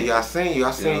 Yeah, I seen you. I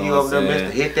seen you over there,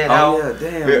 Mr. Hit that out. Oh, yeah,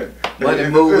 damn. Money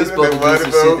move. We supposed to do some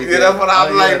shit together. Yeah, that's what I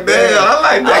was like, damn. I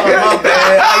like that. Oh, my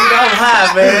bad. You know, I'm high,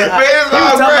 man. Man, it's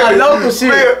all talking about local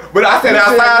shit. But I said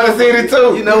outside the city,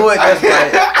 too. You know what? That's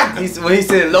right. When he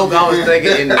said local, I was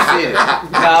thinking in the city.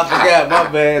 Nah, I forgot. My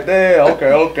bad. Damn.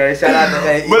 Okay. Shout out to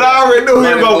that. But I already knew he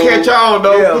was going to catch on,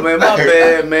 though. Yeah, man. My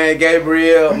bad, man.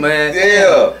 Gabriel, man.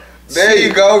 Yeah. There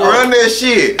you go, run that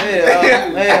shit. Yeah,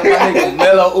 man, my nigga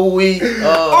Mellow Ooh-wee.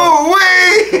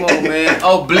 Ooh-wee! Come on, man.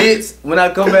 Oh, Blitz. When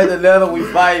I come back to Atlanta, we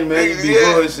fighting, man. You be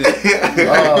bullshit.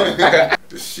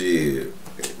 Shit.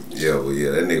 Yeah, well,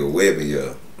 yeah, that nigga Webby,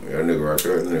 yeah. That nigga right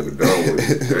there, that nigga done with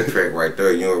it. That track right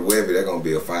there, you know, Webby, that gonna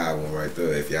be a 5-1 right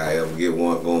there if y'all ever get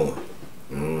one going.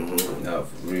 Nah,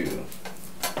 for real.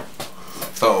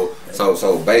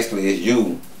 So basically it's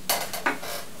you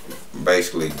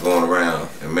basically going around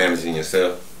and managing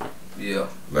yourself. Yeah,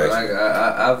 like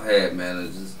I've had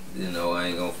managers. You know, I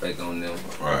ain't gonna fake on them.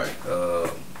 Right.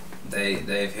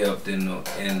 They've helped in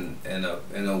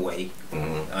a way.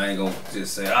 I ain't gonna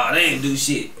just say, oh, they ain't do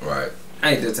shit. Right.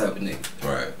 I ain't that type of nigga.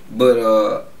 Right. But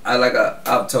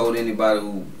I've told anybody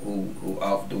who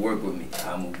offered to work with me,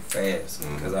 I move fast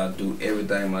because I do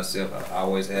everything myself. I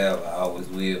always have. I always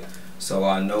will. So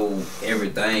I know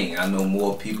everything. I know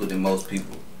more people than most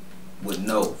people would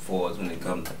know for us when it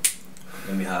comes to,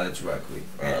 let me holler at you right quick.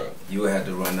 Right. You would have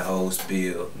to run the whole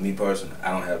spiel. Me personally,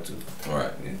 I don't have to.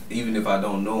 Right. Even if I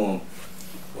don't know them,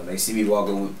 when they see me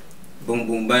walking with boom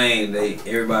boom bang,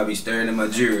 everybody be staring at my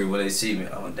jewelry when they see me.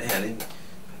 Oh damn,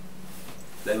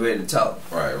 they ready to talk.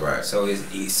 Right. So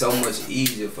it's so much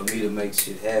easier for me to make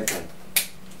shit happen,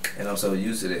 and I'm so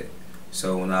used to that.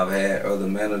 So when I've had other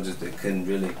managers that couldn't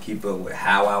really keep up with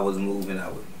how I was moving, I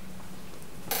would,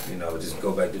 you know, just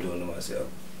go back to doing it myself.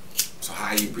 So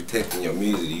how you protecting your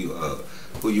music? You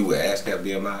who you with? ASCAP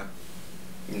BMI?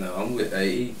 No, I'm with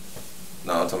AE.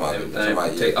 No, I'm talking about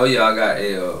oh yeah, I got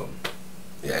a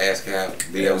yeah, ASCAP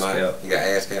BMI. ASCAP. You got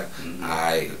ASCAP.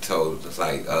 I told it's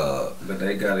like but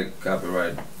they got it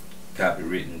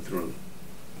copywritten through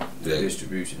the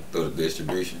distribution. Through the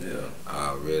distribution. Yeah.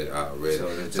 I read it. So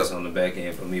it's just on the back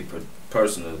end for me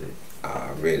personally.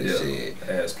 I read it. Shit.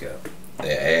 ASCAP.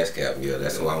 Yeah, ASCAP. Yeah,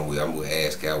 that's who I'm with. I'm with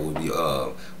ASCAP. Would be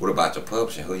what about your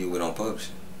publishing? Who you with on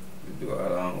publishing? We do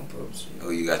our own publishing. Oh,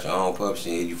 you got your own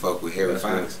publishing. You fuck with Harry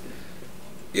Fox.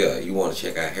 Yeah, you want to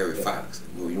check out Harry Fox.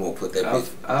 You want to put that bitch.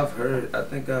 I've heard. I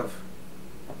think I've.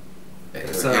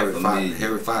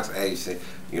 Harry Fox agency.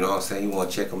 You know what I'm saying? You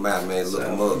want to check them out, man. Look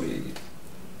them up.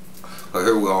 But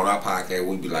here we on our podcast,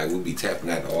 we be tapping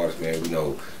at the artists, man. We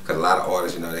know, cause a lot of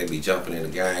artists, you know, they be jumping in the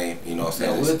game. You know what I'm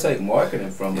saying? Yeah, we'll take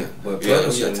marketing from it, but take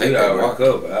we already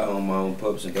cover. I own my own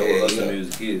publishing. That's what other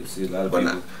music is. See, a lot of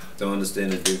people to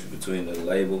understand the difference between the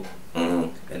label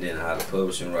and then how the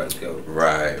publishing rights go.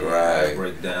 Right.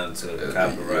 Break down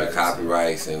to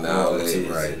copyrights and all that,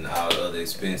 right? And all the other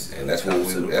expenses. And that's what we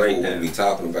be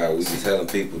talking about. We be telling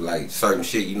people like certain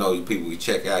shit, you know, people we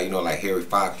check out, you know, like Harry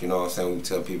Fox, you know what I'm saying? We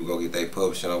tell people go get their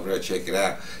publishing over there, check it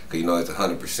out, cause you know it's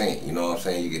 100%. You know what I'm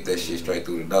saying? You get that shit straight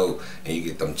through the door, and you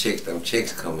get them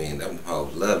chicks come in, them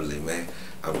hoes lovely, man.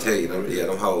 I'm telling you,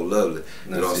 them hoes lovely.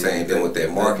 You know what I'm saying? Then with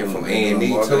that marketing from A&E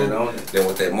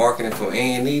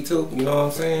too, you know what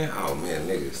I'm saying? Oh man,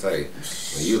 niggas say,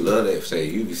 when you love that, say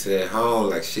you be sitting at home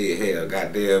like shit, hell,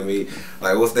 goddamn me.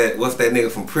 Like what's that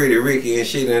nigga from Pretty Ricky and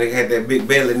shit, and they had that big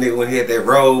belly nigga when he had that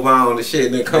robe on and shit,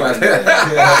 and then come out there. He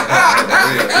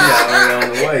already on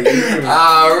the way.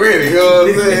 Already, you know what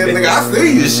I'm saying? Nigga, I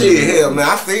see your shit, hell man,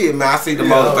 I see it, man. I see the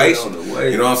motivation.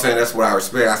 You know what I'm saying? That's what I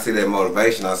respect. I see that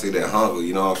motivation, I see that hunger,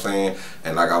 you know what I'm saying?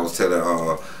 And like I was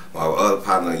telling my other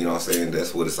partner, you know what I'm saying,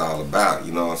 that's what it's all about,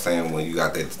 you know what I'm saying, when you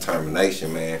got that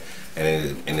determination, man,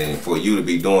 and then for you to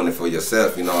be doing it for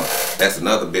yourself, you know, that's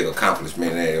another big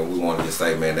accomplishment, and we want to just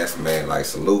say, man, that's, man, like,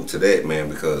 salute to that, man,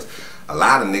 because a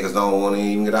lot of niggas don't want to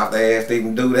even get off their ass to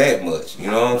even do that much, you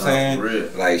know what I'm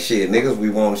saying? Like, shit, niggas, we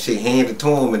want shit handed to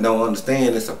them and don't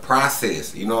understand it's a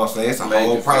process, you know what I'm saying, it's a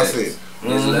whole process.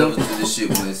 There's levels to this shit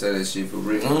when they say that shit for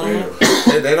real.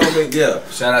 They don't make,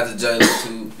 Shout out to Jayla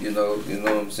too, you know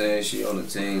what I'm saying? She on the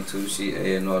team too, she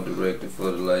A&R director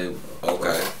for the label.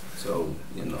 Okay. So,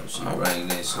 you know, she bringing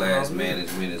in /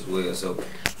 management as well. So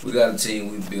we got a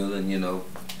team we building, you know.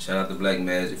 Shout out to Black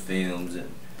Magic Films and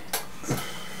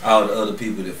all the other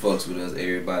people that fucks with us.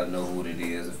 Everybody know who it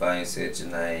is. If I ain't said your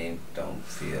name, don't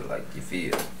feel like you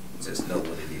feel. Just know what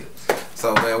it is.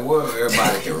 So man, where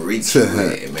everybody can reach you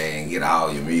at, man, get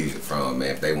all your music from,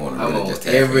 man, if they want to really just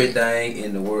tap everything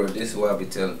in the world. This is what I be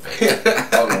telling people.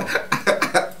 Hold on.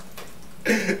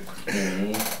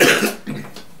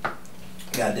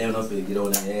 Goddamn, I'm finna get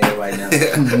on that ass right now.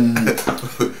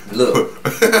 Look,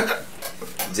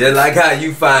 just like how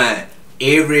you find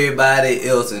everybody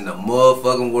else in the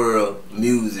motherfucking world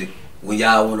music when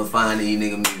y'all want to find these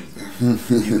nigga music,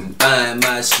 you can find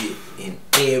my shit in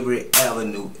every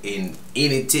avenue, in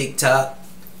any TikTok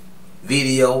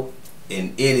video,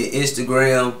 in any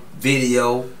Instagram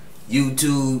video,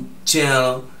 YouTube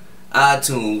channel,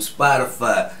 iTunes,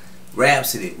 Spotify,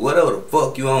 Rhapsody, whatever the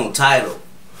fuck you own, Tidal,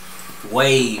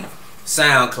 Wave,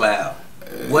 SoundCloud,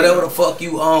 whatever the fuck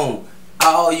you own.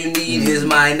 All you need is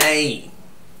my name,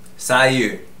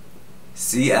 CI'YEAR,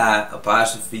 CI'_YEAR,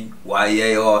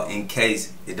 in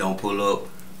case it don't pull up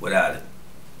without it.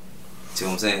 See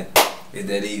what I'm saying? It's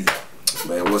that easy.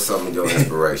 Man, what's some of your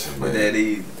inspirations, man? It's that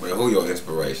easy. Man, who your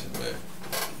inspirations, man?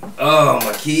 Oh,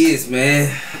 my kids,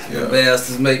 man. The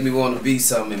bastards make me want to be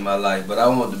something in my life, but I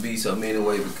want to be something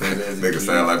anyway because as a nigga kid,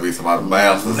 sound like be somebody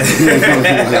bastards.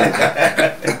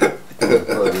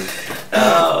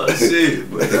 Oh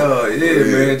shit, but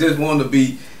man, just want to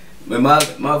be. Man,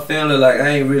 my family, like, I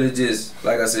ain't really just,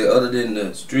 like I said, other than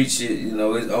the street shit, you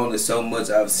know, it's only so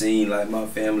much I've seen, like, my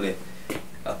family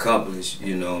accomplish,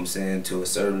 you know what I'm saying, to a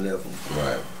certain level.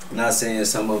 Right. Not saying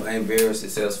some of them ain't very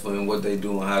successful in what they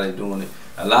do and how they doing it.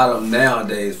 A lot of them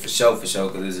nowadays, for sure,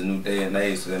 because it's a new day and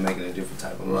age, so they're making a different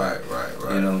type of money. Right.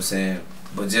 You know what I'm saying?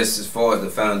 But just as far as the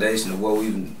foundation of what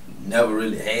we've never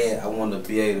really had, I want to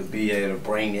be able to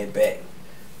bring that back.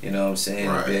 You know what I'm saying?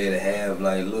 Right. To be able to have,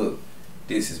 like, look,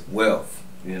 this is wealth.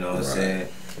 You know what I'm saying?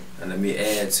 And let me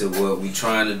add to what we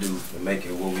trying to do to make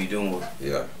it what we doing.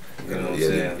 Yeah. You know what I'm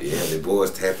saying? The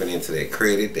boys tapping into that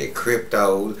credit, that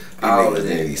crypto, all of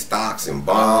that. These stocks and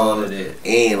bonds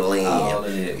and land. All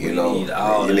of that. You know,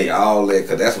 you need all that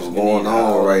because that's what's going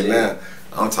on right now.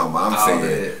 I'm talking about, I'm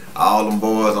saying all them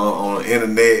boys on the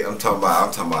internet. I'm talking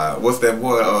about what's that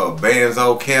boy,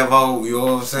 Banzo Kevo, you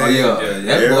know what I'm saying? Oh yeah,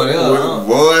 that boy,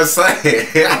 boy say.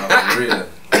 Real.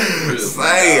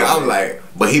 Say, I'm like,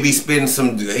 but he be spending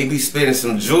some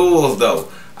jewels though.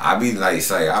 I be like,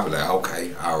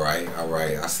 okay, all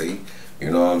right, I see.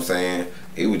 You know what I'm saying?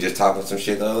 He was just talking some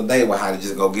shit the other day about how to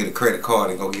just go get a credit card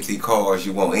and go get these cars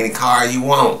you want, any car you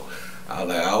want. I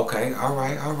was like, okay, all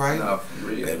right. Nah, for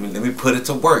real. Let me put it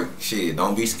to work. Shit,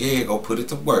 don't be scared. Go put it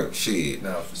to work. Shit.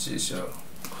 Nah, for shit, sure.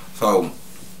 So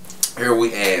here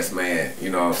we ask, man.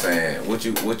 You know what I'm saying? What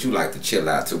you like to chill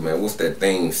out to, man? What's that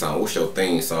theme song? What's your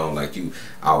theme song? Like you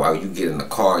get in the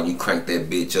car and you crank that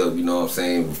bitch up. You know what I'm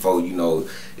saying? Before you know,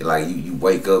 like you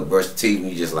wake up, brush your teeth, and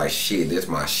you just like, shit, that's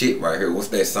my shit right here. What's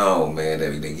that song, man?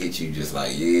 That get you just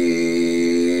like,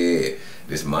 yeah,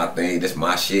 this my thing. This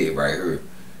my shit right here.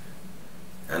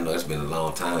 I know it's been a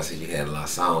long time since you had a lot of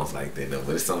songs like that, though,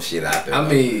 but it's some shit out there. I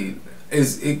mean,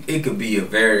 it could be a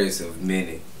various of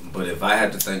many, But if I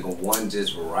had to think of one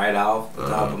just right off the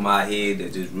top of my head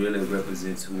that just really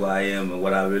represents who I am and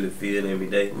what I really feel every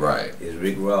day, is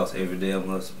Rick Ross, Every Day I'm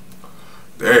Hustling.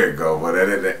 There you go, but that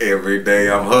is every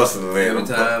day I'm hustling. Every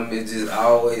time it's just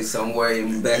always somewhere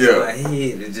in the back of my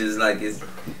head. It's just like it's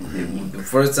the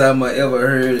first time I ever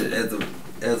heard it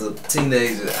as a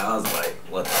teenager. I was like,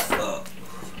 what the fuck?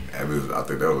 I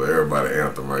think that was everybody's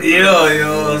anthem right there. Yeah, you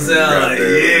know what I'm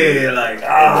saying? Like,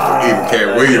 even Cat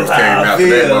Williams came after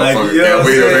that motherfucker. Cat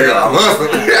Williams, I'm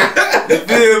hustling. You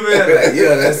feel me? Like,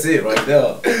 yeah, that's it right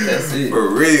there. That's it. For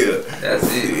real. That's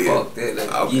it. Fuck that.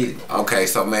 Let's get it. Okay,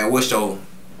 so man, what's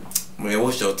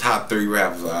your top 3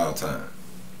 rappers of all time?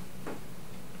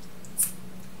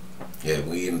 Yeah,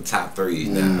 we in the top 3s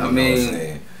now. I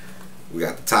mean, we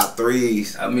got the top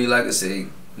 3s. I mean, like I say,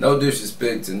 no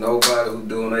disrespect to nobody who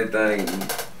doing their thing.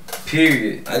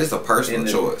 Period. It's a personal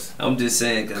choice. I'm just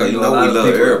saying because you know we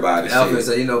love everybody.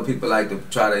 So you know people like to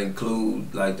try to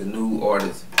include like the new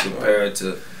artists compared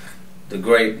to the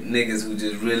great niggas who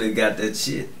just really got that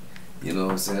shit. You know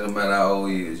what I'm saying? No matter how old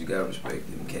he is, you gotta respect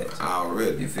them cats.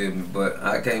 Already. You feel me? But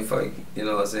I can't fake it. You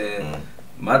know what I'm saying?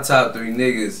 My top 3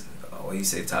 niggas. Oh, you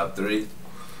say top 3?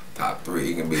 Top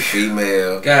 3. It can be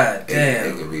female. God damn.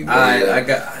 It can be male. I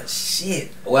got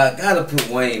shit. Well, I gotta put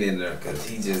Wayne in there because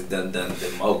he just done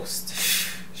the most.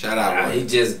 Shout out Wayne. He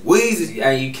just Weezy.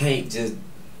 You can't just.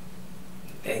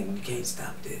 Dang, you can't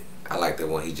stop that. I like that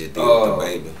one he just did with the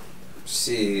baby.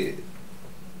 Shit.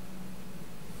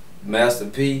 Master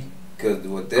P. Cause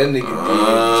what that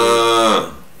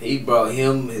nigga did, he brought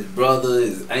him, his brother,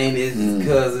 his aunties, his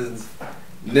cousins,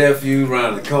 nephew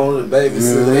around the corner,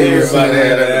 babysitter, everybody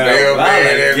had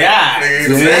that.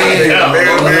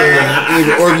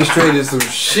 Nigga orchestrated some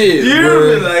shit. You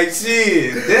hear me? Like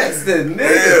shit. That's the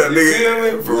nigga. You feel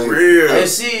me? For real. And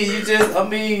shit, you just, I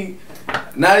mean,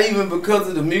 not even because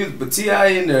of the music, but T.I.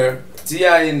 in there.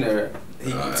 T.I. in there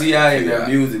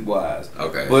music wise.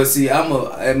 Okay. But see,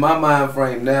 in my mind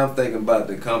frame now, I'm thinking about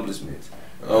the accomplishments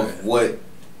of what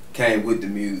came with the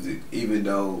music, even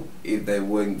though if they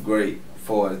wasn't great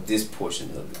for this portion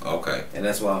of it. Okay. And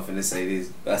that's why I'm finna say this.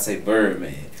 I say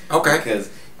Birdman. Okay. Because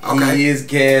he is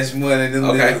Cash Money. Them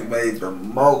niggas made the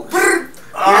most. Them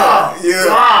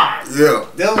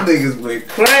niggas went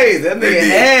crazy. That nigga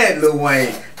had Lil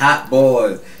Wayne, Hot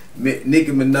Boys,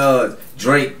 Nicki Minaj,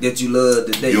 Drake that you love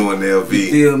today. UNLV. You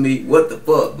feel me? What the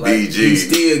fuck? Like, BG. He's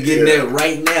still getting that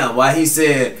right now. Why he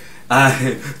said,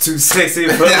 I'm too sexy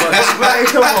for my like,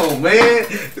 come on, man.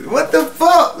 What the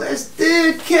fuck? That's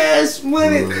still Cash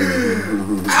Money.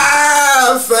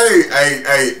 I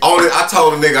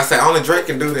told the nigga, I said, only Drake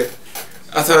can do that.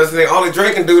 I told this nigga, only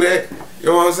Drake can do that. You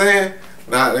know what I'm saying?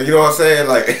 Nah, you know what I'm saying?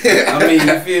 Like, I mean,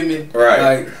 you feel me? Right.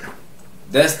 Like,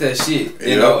 that's that shit,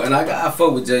 you know. And I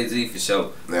fuck with Jay-Z for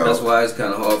sure. Yeah. That's why it's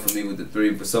kind of hard for me with the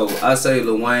 3. But so I say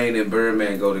Lil Wayne and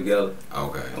Birdman go together.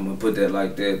 Okay. I'm gonna put that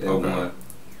like that. That one.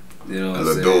 You know what I'm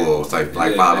saying? A little duo,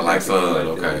 like father, like son.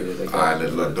 Okay. Alright,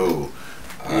 little duo.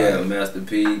 Yeah, Master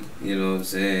P. You know what I'm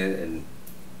saying? And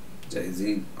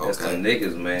Jay-Z. That's the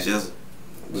niggas, man.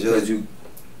 Because you.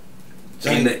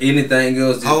 Anything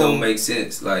else just don't make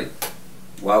sense. Like,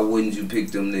 why wouldn't you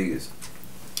pick them niggas?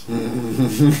 I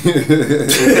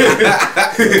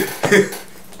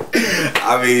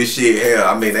mean, shit, hell.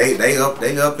 I mean, they up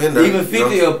in there. Even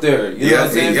 50 up there. You know what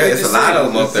I'm saying? Yeah, it's a lot of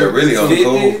them up there really on the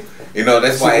cool. You know,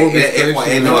 that's why. You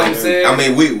know what I'm saying? I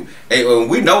mean,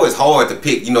 we know it's hard to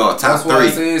pick. You know, a top 3.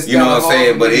 You know what I'm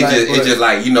saying? But it's just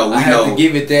like, you know, we know. I have to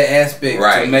give it that aspect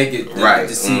to make it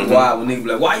to see why. When niggas be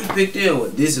like, why you picked them? Well,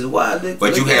 this is why.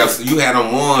 But you had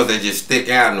them ones that just stick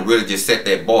out and really just set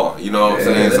that bar. You know what I'm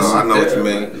saying? So I know what you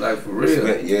mean. Like for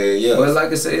real. Yeah. But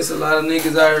like I say, it's a lot of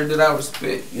niggas out here that I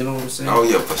respect. You know what I'm saying? Oh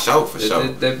yeah, for sure.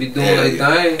 That be doing their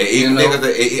thing. And even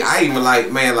niggas, I even like,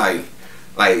 man, like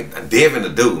Devin the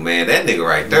Dude, man, that nigga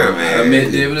right there, man. I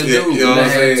met Devin the Dude. You know what I'm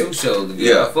saying? Had 2 shows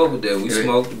together. Yeah. I fuck with that. We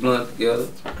smoked the blunt together.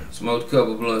 Smoked a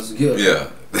couple blunts together. Yeah.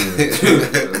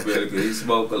 He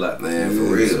smoked a lot, man. For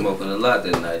real. Smoking a lot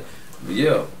that night. But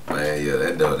yeah. Man, yeah,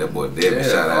 that boy Devin,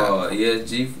 shout out.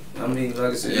 ESG. I mean,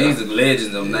 like I said, these are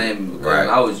legends I'm naming because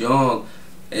I was young,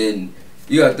 and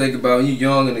you gotta think about when you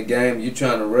young in the game, you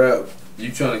trying to rap,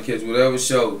 you trying to catch whatever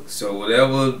show. So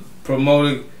whatever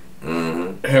promoter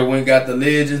went got the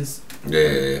legends.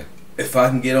 Yeah. If I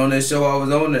can get on that show, I was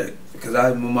on that. Because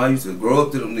I used to grow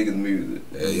up to them niggas' music.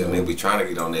 Yeah, nigga be trying to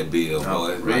get on that bill,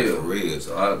 boy. For real.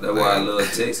 So that's why I love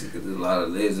Texas, because there's a lot of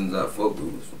legends I fuck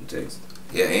with from Texas.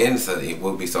 Yeah, and it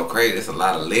would be so crazy. There's a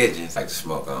lot of legends like to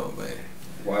smoke on, man.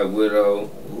 White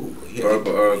Widow,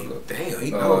 Purple Earth. Damn,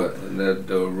 he know. And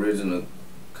the original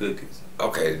cookies.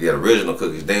 Okay, the original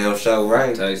cookies, damn show,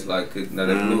 right? Tastes like cookies. Now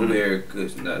that blueberry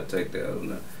cookies, not take that out.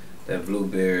 That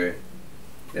blueberry.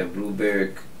 Like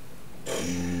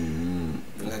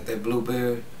that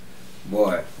blueberry.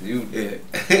 Boy, you.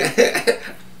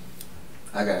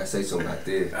 I gotta say something about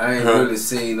this. I ain't really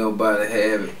seen nobody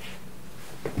have it.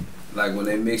 Like when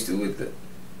they mixed it with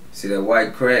see that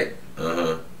white crack?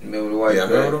 Remember the white crack? I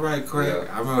remember the white crack.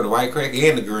 Yeah. I remember the white crack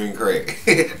and the green crack.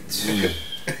 Green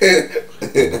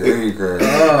crack.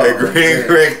 Oh, green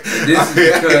crack. This is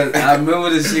because I remember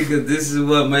this shit because this is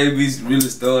what made me really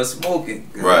start smoking.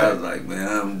 Right. I was like, man,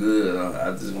 I'm good.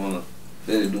 I just want to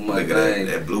let it do my thing.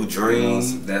 That blue dream.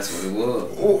 You know, that's what it was.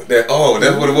 Ooh, that's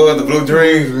what it was, the blue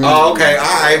dream. Oh, okay,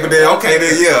 alright, but then,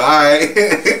 yeah, alright.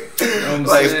 You know what I'm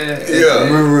saying? Yeah.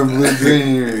 Remember blue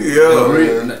dream.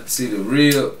 Yeah. See the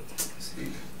real.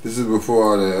 This is before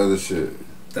all that other shit.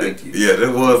 Thank you. Yeah,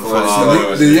 that was before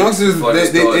all the youngsters. They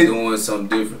started doing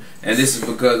something different. And this is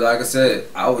because, like I said,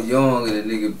 I was young and the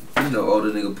nigga, older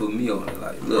nigga put me on it.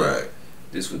 Like, look,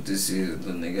 this what this is.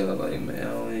 The nigga, I was like, man,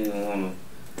 I don't even want to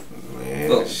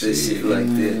fuck with this shit like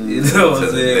that. You know what I'm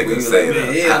saying? We was like,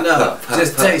 man, hell no,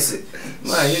 just taste it.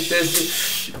 Man, hit that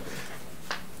shit.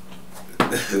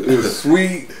 It was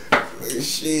sweet.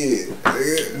 Shit.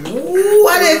 Ooh,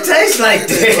 why did it taste like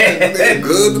that?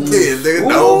 Good to bitch, nigga.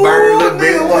 No burn,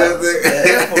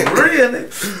 nigga. For real, nigga.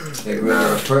 That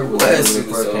granddaddy purple when it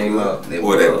first came out.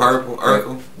 What, that purple?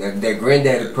 Urkel? That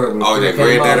granddaddy purple. Oh, that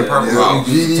granddaddy purple. Oh,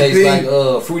 it tastes like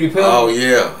fruity pebbles. Oh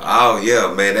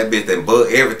yeah, man. That bitch that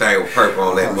bug everything was purple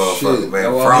on that motherfucker,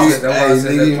 man. Frost. That's why I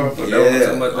said that purple. That was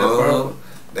talking about that purple.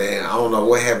 Damn, I don't know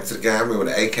what happened to the guy. I remember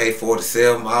the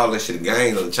AK-47, all that shit,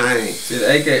 gang on the chain. See,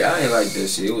 the AK, I ain't like that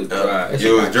shit. It was dry. It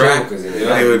was dry? It was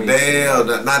damn.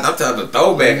 I'm talking the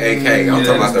throwback AK. I'm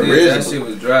talking about the original. That shit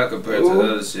was dry compared to the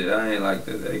other shit. I ain't like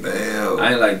that AK. Damn.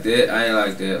 I ain't like that.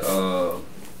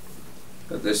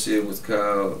 That shit was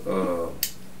called,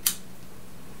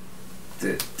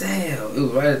 damn, it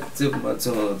was right at the tip of my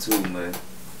tongue too, man.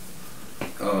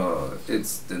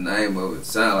 It's the name of it.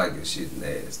 Sound like this shit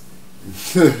nasty.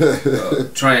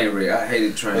 Train wreck. I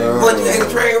hated train wreck. What, you hate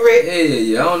train wreck?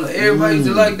 Yeah. I don't know. Everybody used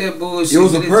to like that bullshit. It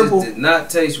was a purple. It just did not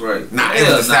taste right. Nah, it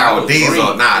was the sour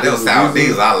diesel. Nah, that was sour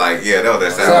diesel. I like. Yeah, that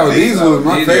was that sour diesel. Sour diesel was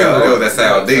my favorite. Yeah, that was that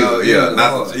sour diesel. Yeah,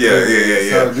 not. Yeah.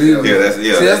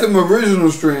 See, that's them original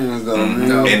strains though.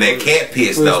 Man. And that cat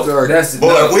piss though. That's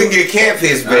boy, if we can get cat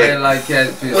piss back. I ain't like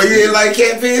cat piss. Well, you ain't like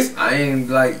cat piss? I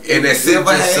ain't like. And that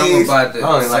silver haze. Something about that.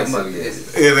 I don't like silver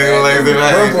haze. Yeah, they don't like silver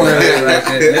haze. Purple haze like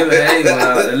that.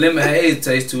 The lemon haze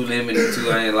tastes too lemony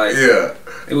too. I ain't like. Yeah.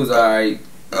 It was alright.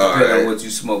 Depending on what you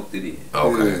smoked it in.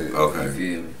 Okay. You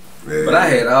feel me? Yeah. But I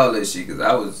had all that shit because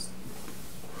I was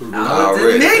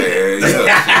already.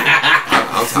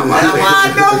 I'm talking about. I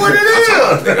know what it is.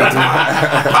 I'm talking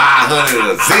about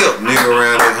 500 a zip, nigga,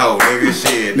 around this whole nigga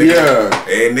shit. Nigga. Yeah.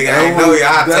 And nigga, I ain't know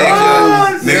y'all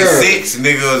take nigga 6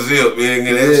 nigga a zip,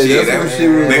 nigga. That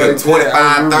shit. Nigga,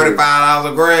 $25,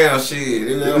 $35 a gram,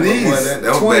 shit. At least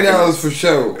 $20 for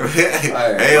sure.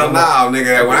 Hell no,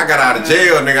 nigga. When I got out of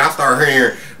jail, nigga, I started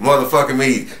hearing motherfucking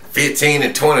me $15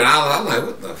 and $20. I'm like,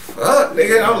 what the fuck,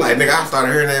 nigga? I'm like, nigga, I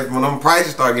started hearing that when them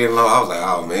prices started getting low. I was like,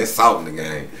 oh man, it's salt in the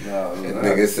game.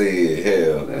 Nigga said,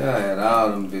 hell. I had all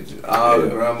them bitches, all the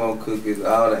grandma cookies,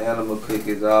 all the animal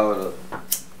cookies, all the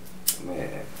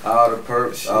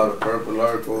purple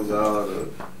Urkels, all the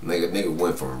nigga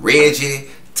went from Reggie,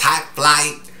 Top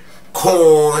Flight,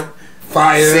 Corn,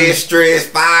 Fire, Stress,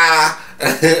 Fire. You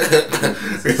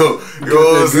know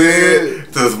what I'm saying?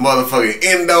 To this motherfucking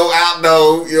Indo,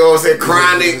 Outdoor, you know what I'm saying?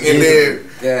 Chronic, and then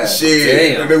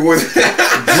shit. Damn. And then was Dro,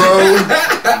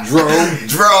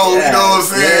 you know what I'm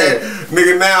saying?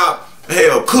 Nigga, now,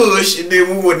 hell, Kush, and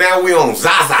then now we on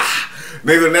Zaza.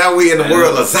 Nigga, now we in the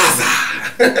world of Zaza.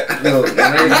 Look, you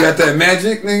got that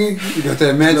magic, nigga? You got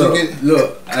that magic?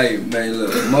 Look, hey, man,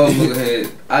 look, motherfucker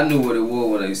had, I knew what it was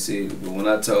when they said it, but when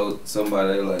I told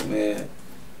somebody, they were like, man,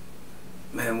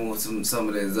 we want some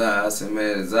of that Zai. I said,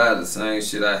 man, Zai the same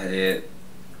shit I had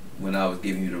when I was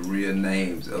giving you the real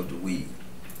names of the weed.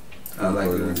 I like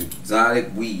the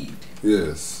exotic weed.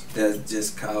 Yes. That's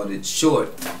just called it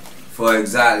short for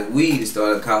exotic weed. It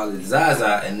started calling it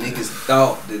Zaza, and niggas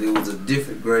thought that it was a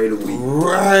different grade of weed.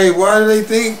 Right. Why do they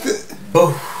think that?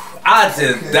 I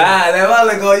just died. I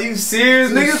was like, are you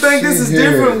serious? Niggas think this is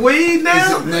different weed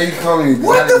now? Now you calling it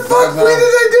what the fuck? When did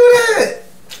they do that?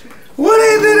 What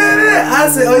they did that? I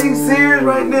said, are you serious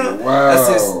right now? Wow. I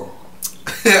said,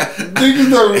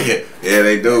 yeah,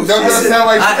 they do. That sound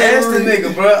like I asked the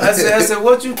nigga, bro. I said,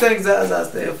 what you think Zaza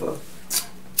stand for?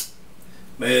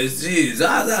 Man, gee,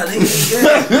 Zaza,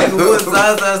 nigga. Nigga, what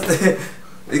Zaza stand?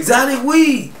 Exotic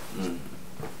weed.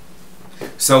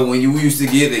 So when you used to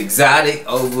get exotic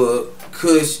over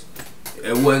Kush,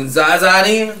 it wasn't Zaza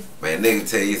then? Man, nigga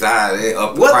tell you Zaza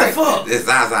up the What price. the fuck? It's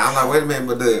Zaza. I'm like, wait a minute,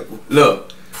 but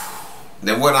look.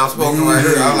 Then what I'm smoking right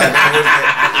here, I'm like,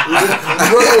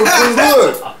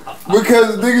 Look,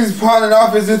 because niggas pawning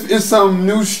off as if it's some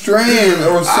new strand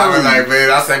or something. I was like,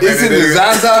 man, I say, man, it's in the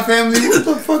Zaza family. What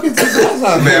the fuck is the Zaza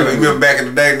family? Man, remember back in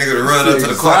the day, nigga, to run up to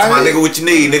the car, my nigga, what you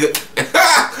need, nigga?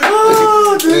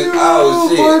 Oh, dude. Oh,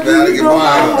 shit, man, I get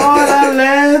wild.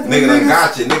 Nigga done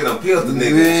got you, nigga done peeled the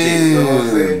nigga and shit, you know what I'm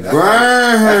saying?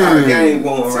 That's how the game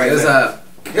going right now.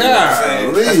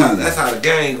 That's how the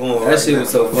game going. That shit was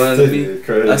so fun to me.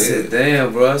 I said,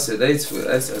 damn, bro. I said they here for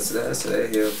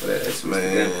that.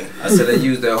 Man. I said they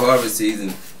used their harvest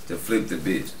season to flip the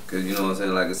bitch. Cause you know what I'm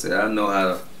saying. Like I said, I know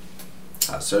how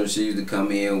certain shit used to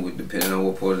come in with depending on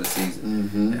what part of the season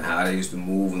and how they used to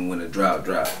move and when the drought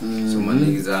dropped. So my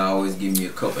niggas always give me a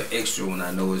cup of extra when I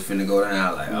know it's finna go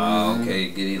down. Like, oh, okay,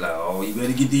 get it. Like, oh, you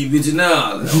better get these bitches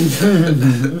now. Like,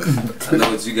 okay. I know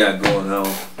what you got going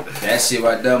on. That shit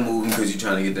right there moving because you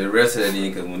trying to get the rest of that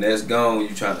in. Because when that's gone, you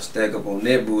trying to stack up on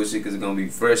that bullshit because it's gonna be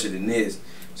fresher than this.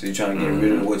 So you trying to get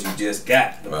rid of what you just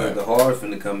got because the harvest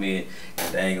finna come in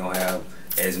and they ain't gonna have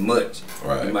as much.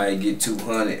 You might get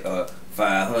 200 or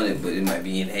 500, but it might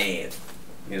be in half.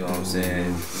 You know what I'm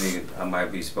saying? Nigga, I might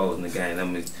be exposing the game.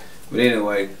 But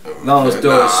anyway, long story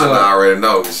short, I already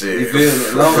know shit. You feel me?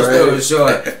 Long story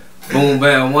short, boom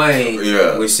bam Wayne.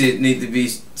 When shit need to be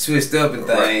switched up and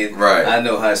things, I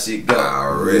know how shit go.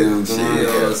 Already, you know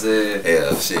what I'm saying?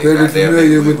 Yeah, shit. Goddamn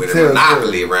nigga with a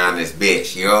monopoly around this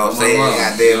bitch. You know what I'm saying?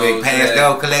 Goddamn nigga, pass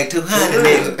go collect 200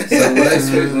 niggas.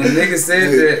 So when niggas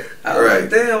said that, I was like,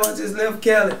 damn, I just left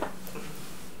Cali.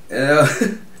 That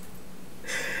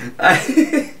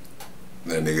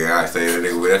nigga, I say that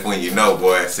nigga, that's when you know,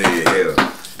 boy. I see it here.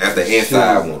 That's the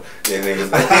inside one.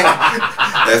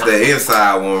 That's the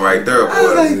inside one right there, boy. I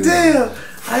was like, damn,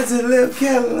 I just left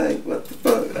Cali. Like, what the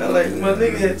fuck? I like, my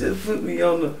nigga had just put me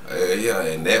on the yeah,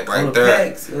 and that right there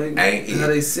packs, like, ain't it. How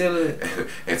they sell it?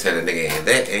 And tell the nigga, and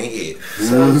that ain't it.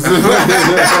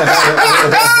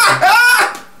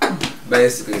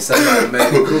 Basically, somebody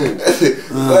made it cool.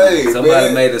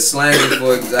 Somebody made a slang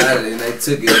for exotic, and they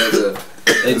took it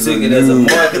as a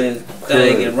marketing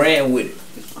thing and ran with it.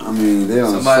 I mean, they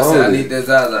don't. Somebody said, I need that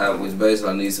Zaza, which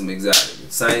basically I need some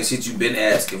exotic. Same shit you been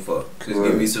asking for. Just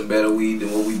give me some better weed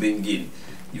than what we been getting.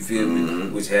 You feel me?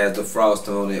 Which has the frost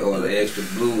on it, or the extra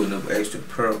blue and the extra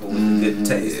purple with the good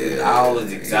taste. All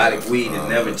is exotic weed and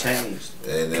never changed.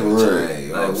 They never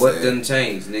changed. Like, what doesn't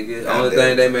change, nigga? The only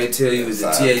thing they may tell you is the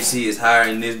THC is higher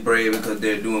in this bread because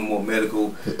they're doing more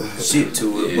medical shit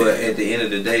to it. But at the end of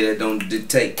the day, that don't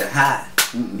dictate the high.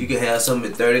 You can have something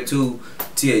at 32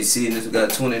 THC and this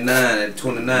got 29. At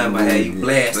 29 might have you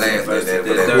blasting versus that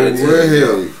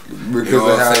 32. Because you know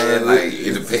what I'm saying? Like,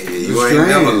 you ain't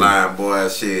never lying, boy.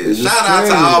 Shit. Shout out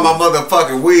to all my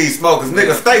motherfucking weed smokers.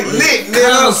 Nigga, stay lit, nigga. You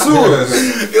know what I'm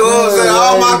saying?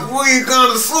 All my weed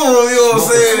connoisseurs, you know what I'm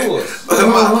saying?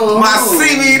 My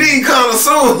CBD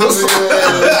connoisseurs.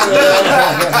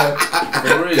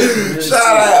 For real.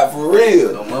 Shout out, for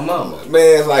real. On my mama.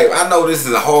 Man, it's like, I know this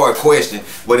is a hard question,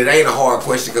 but it ain't a hard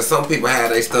question because some people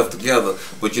have their stuff together,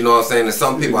 but you know what I'm saying? And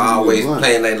some people are always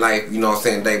playing their life, you know what I'm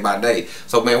saying, day by day.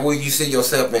 So, man, where you see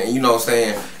yourself, man, you know what I'm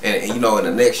saying, and you know, in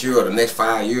the next year or the next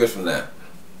 5 years from now?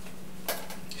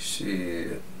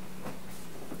 Shit.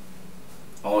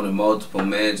 Owning multiple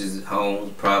mansions,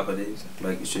 homes, properties,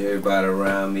 making sure everybody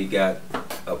around me got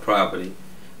a property,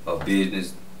 a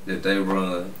business that they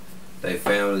run, their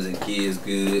families and kids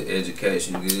good,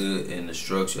 education good, and the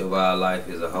structure of our life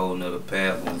is a whole nother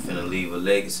path. We're finna leave a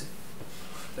legacy.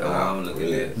 That's what I'm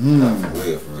looking at. For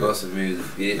real. Hustle music,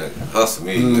 bitch. Hustle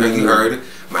music. You heard it?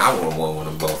 Man, I want one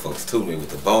of them motherfuckers to me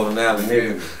with the bowling alley,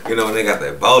 nigga. You know, they got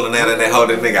that bowling alley, that whole,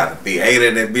 they got the theater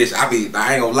in that bitch. I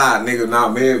ain't gonna lie, nigga. Nah,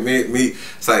 me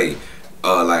say,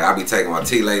 like I be taking my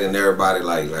tea late and everybody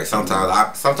like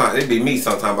sometimes it be me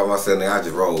sometimes by myself, nigga. I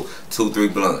just roll 2-3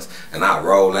 blunts and I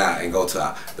roll out and go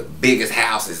to the biggest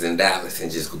houses in Dallas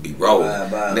and just be rolling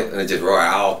and just roll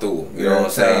all through them. You know what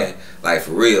I'm saying? Like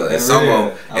for real. And some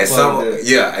of them,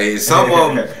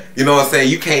 you know what I'm saying,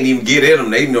 you can't even get in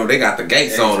them. They, you know, they got the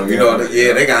gates on them. You know,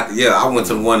 they got I went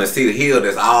to the one to see the hill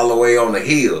that's all the way on the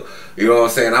hill. You know what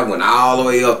I'm saying? I went all the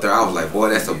way up there. I was like, boy,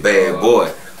 that's a bad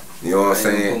boy. You know what I'm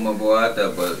saying? I ain't put my boy out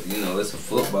there, but you know, it's a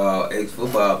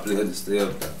ex-football player that's still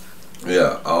there.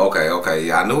 Yeah. Oh, okay.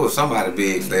 Yeah, I knew it was somebody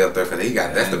big stay up there because he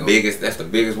got that's the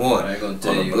biggest one. I ain't gonna on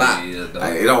tell the you block. what it is, though.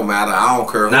 Like, it don't matter. I don't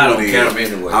care who Nah, I it don't is. count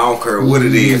him anyway. I don't care what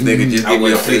it is, nigga. Just give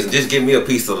me a piece. Just give me a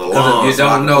piece of the lawn. If you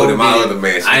don't know, put in my then other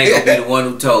mansion. I ain't gonna be the one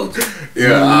who told you.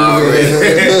 Yeah, already.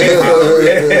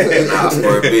 Nah,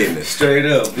 for business. Straight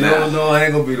up. If you don't know, I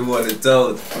ain't gonna be the one that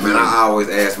told you. Man, I always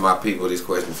ask my people this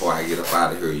question before I get up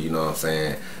out of here. You know what I'm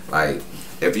saying? Like,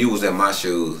 if you was in my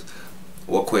shoes,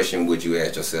 what question would you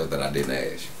ask yourself that I didn't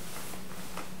ask you?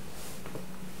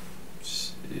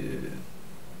 Shit.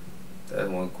 That's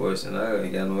one question I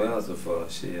ain't got no answer for.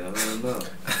 Shit, I don't know.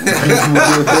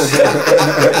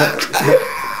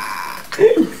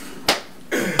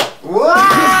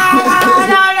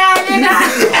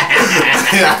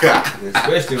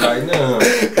 Especially right now.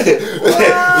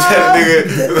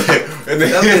 I'm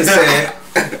just saying.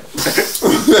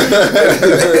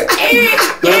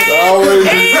 That's always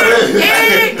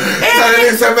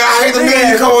Nigga said, man, I hate the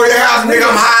nigga come over your house, nigga.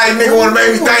 I'm high, nigga wanna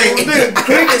make me think. Nigga,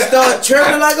 cricket start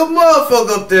chirping like a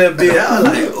motherfucker up there, bitch. I was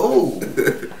like,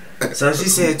 ooh. So she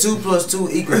said 2 + 2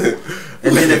 =.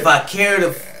 And then if I carry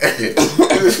the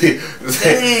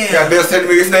damn. Goddamn said to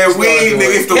me, it's that weed,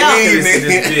 nigga. It's the weed,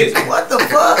 nigga. What the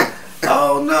fuck?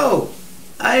 Oh no.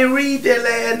 I ain't read that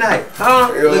last night.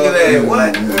 Huh? Look at that.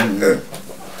 What?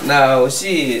 No,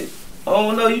 shit.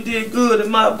 Oh no, you did good in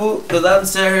my book. Cause I done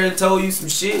sat here and told you some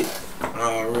shit.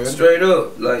 Really? Straight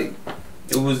up. Like,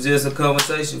 it was just a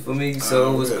conversation for me,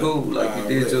 so it was cool. Like, you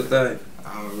did your thing.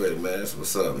 Already, man. That's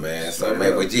what's up, man. So,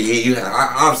 man, but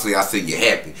honestly, I see you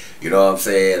happy. You know what I'm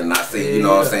saying? And I see, you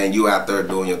know what I'm saying, you out there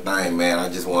doing your thing, man. I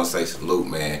just want to say salute,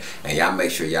 man. And y'all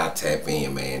make sure y'all tap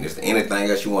in, man. Is there anything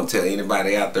else you want to tell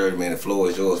anybody out there, man? The floor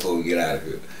is yours before we get out of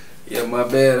here. Yeah, my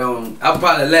bad. I'll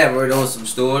probably elaborate on some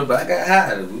stories, but I got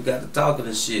high. We got to talking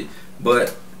and shit.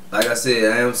 But like I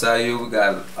said, I am CI'YEAR. We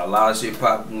got a lot of shit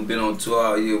popping. We've been on tour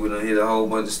all year. We done hit a whole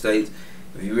bunch of states.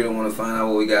 If you really want to find out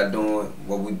what we got doing,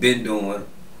 what we've been doing,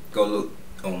 go look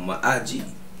on my IG.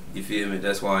 You feel me?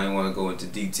 That's why I ain't want to go into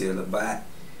detail about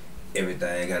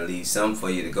everything. I gotta leave something for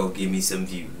you to go give me some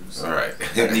views. Alright.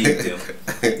 I need them.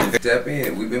 Tap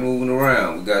in. We've been moving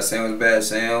around. We got Sanwich Bag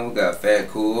Sam. We got Fat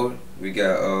Cord. We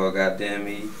got goddamn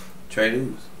me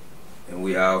Featues. And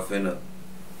we all finna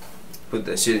put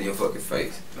that shit in your fucking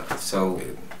face. So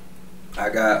I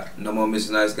got No More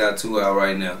Mr. Nice Guy 2 out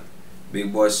right now.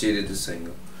 Big Boy Shit is the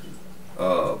single.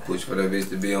 Push for that bitch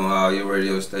to be on all your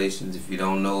radio stations. If you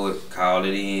don't know it, call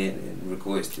it in and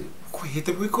request it. Hit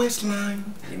the request line.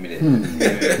 Give me that.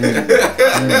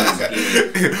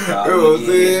 Call them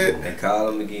again. And call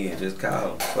them again. Just call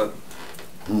them. Fuck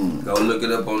it. Go look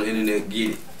it up on the internet.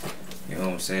 Get it. You know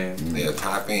what I'm saying? Yeah,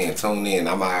 type in, tune in.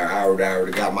 I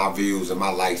already got my views and my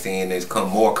likes in. There's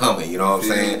more coming. You know what I'm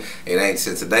saying? It ain't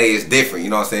since today is different.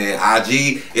 You know what I'm saying?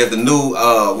 IG is the new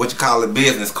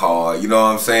business card. You know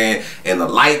what I'm saying? And the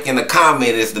like and the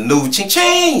comment is the new ching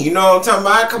ching. You know what I'm talking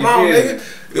about? Come on, nigga.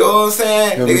 You know what I'm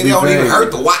saying? Nigga, they don't even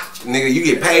hurt to watch. Nigga, you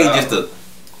get paid just to.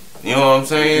 You know what I'm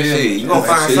saying? Yeah. Shit, you gonna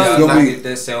find something. Y'all gonna get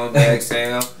that Sanwich Bag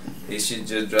Sam. This shit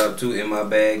just dropped too in my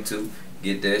bag too.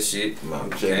 Get that shit.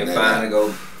 Can't find it,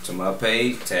 go to my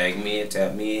page, tag me and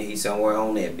tap me in. He's somewhere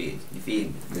on that bitch. You feel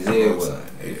me?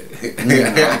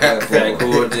 Fat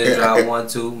Cord just dropped 1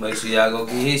 too. Make sure y'all go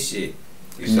get his shit.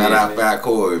 Shout out Fat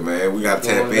Cord, man. We gotta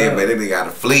tap in, man. They got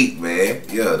a fleet, man.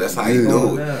 Yeah, that's how you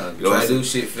do it. You know what do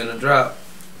shit finna drop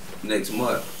next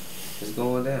month. It's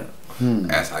going down.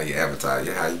 That's how you advertise,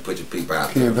 how you put your people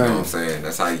out there, you know what I'm saying?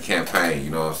 That's how you campaign,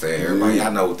 you know what I'm saying? Everybody,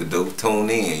 y'all know what to do. Tune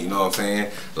in, you know what I'm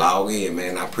saying? Log in,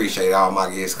 man. I appreciate all my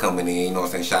guests coming in, you know what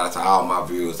I'm saying? Shout out to all my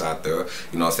viewers out there,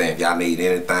 you know what I'm saying? If y'all need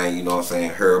anything, you know what I'm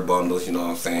saying? Hair bundles, you know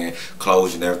what I'm saying?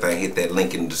 Clothes and everything, hit that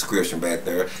link in the description back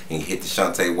there and hit the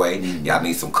Shantae way. Y'all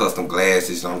need some custom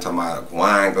glasses, you know what I'm talking about?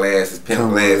 Wine glasses, pimp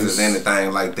glasses,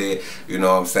 anything like that, you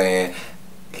know what I'm saying?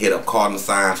 Hit up Cardinal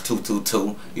Signs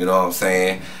 222, you know what I'm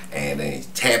saying? And then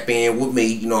tap in with me,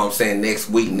 you know what I'm saying? Next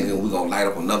week, nigga, we gonna light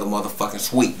up another motherfucking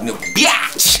sweet, nigga.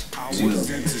 Biatch! I was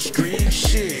into street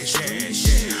shit,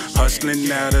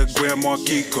 hustling out of Grand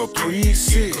Marquis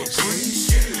Caprices.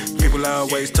 People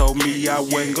always told me I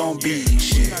wasn't gonna be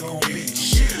shit,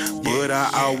 but I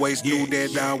always knew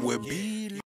that I would be.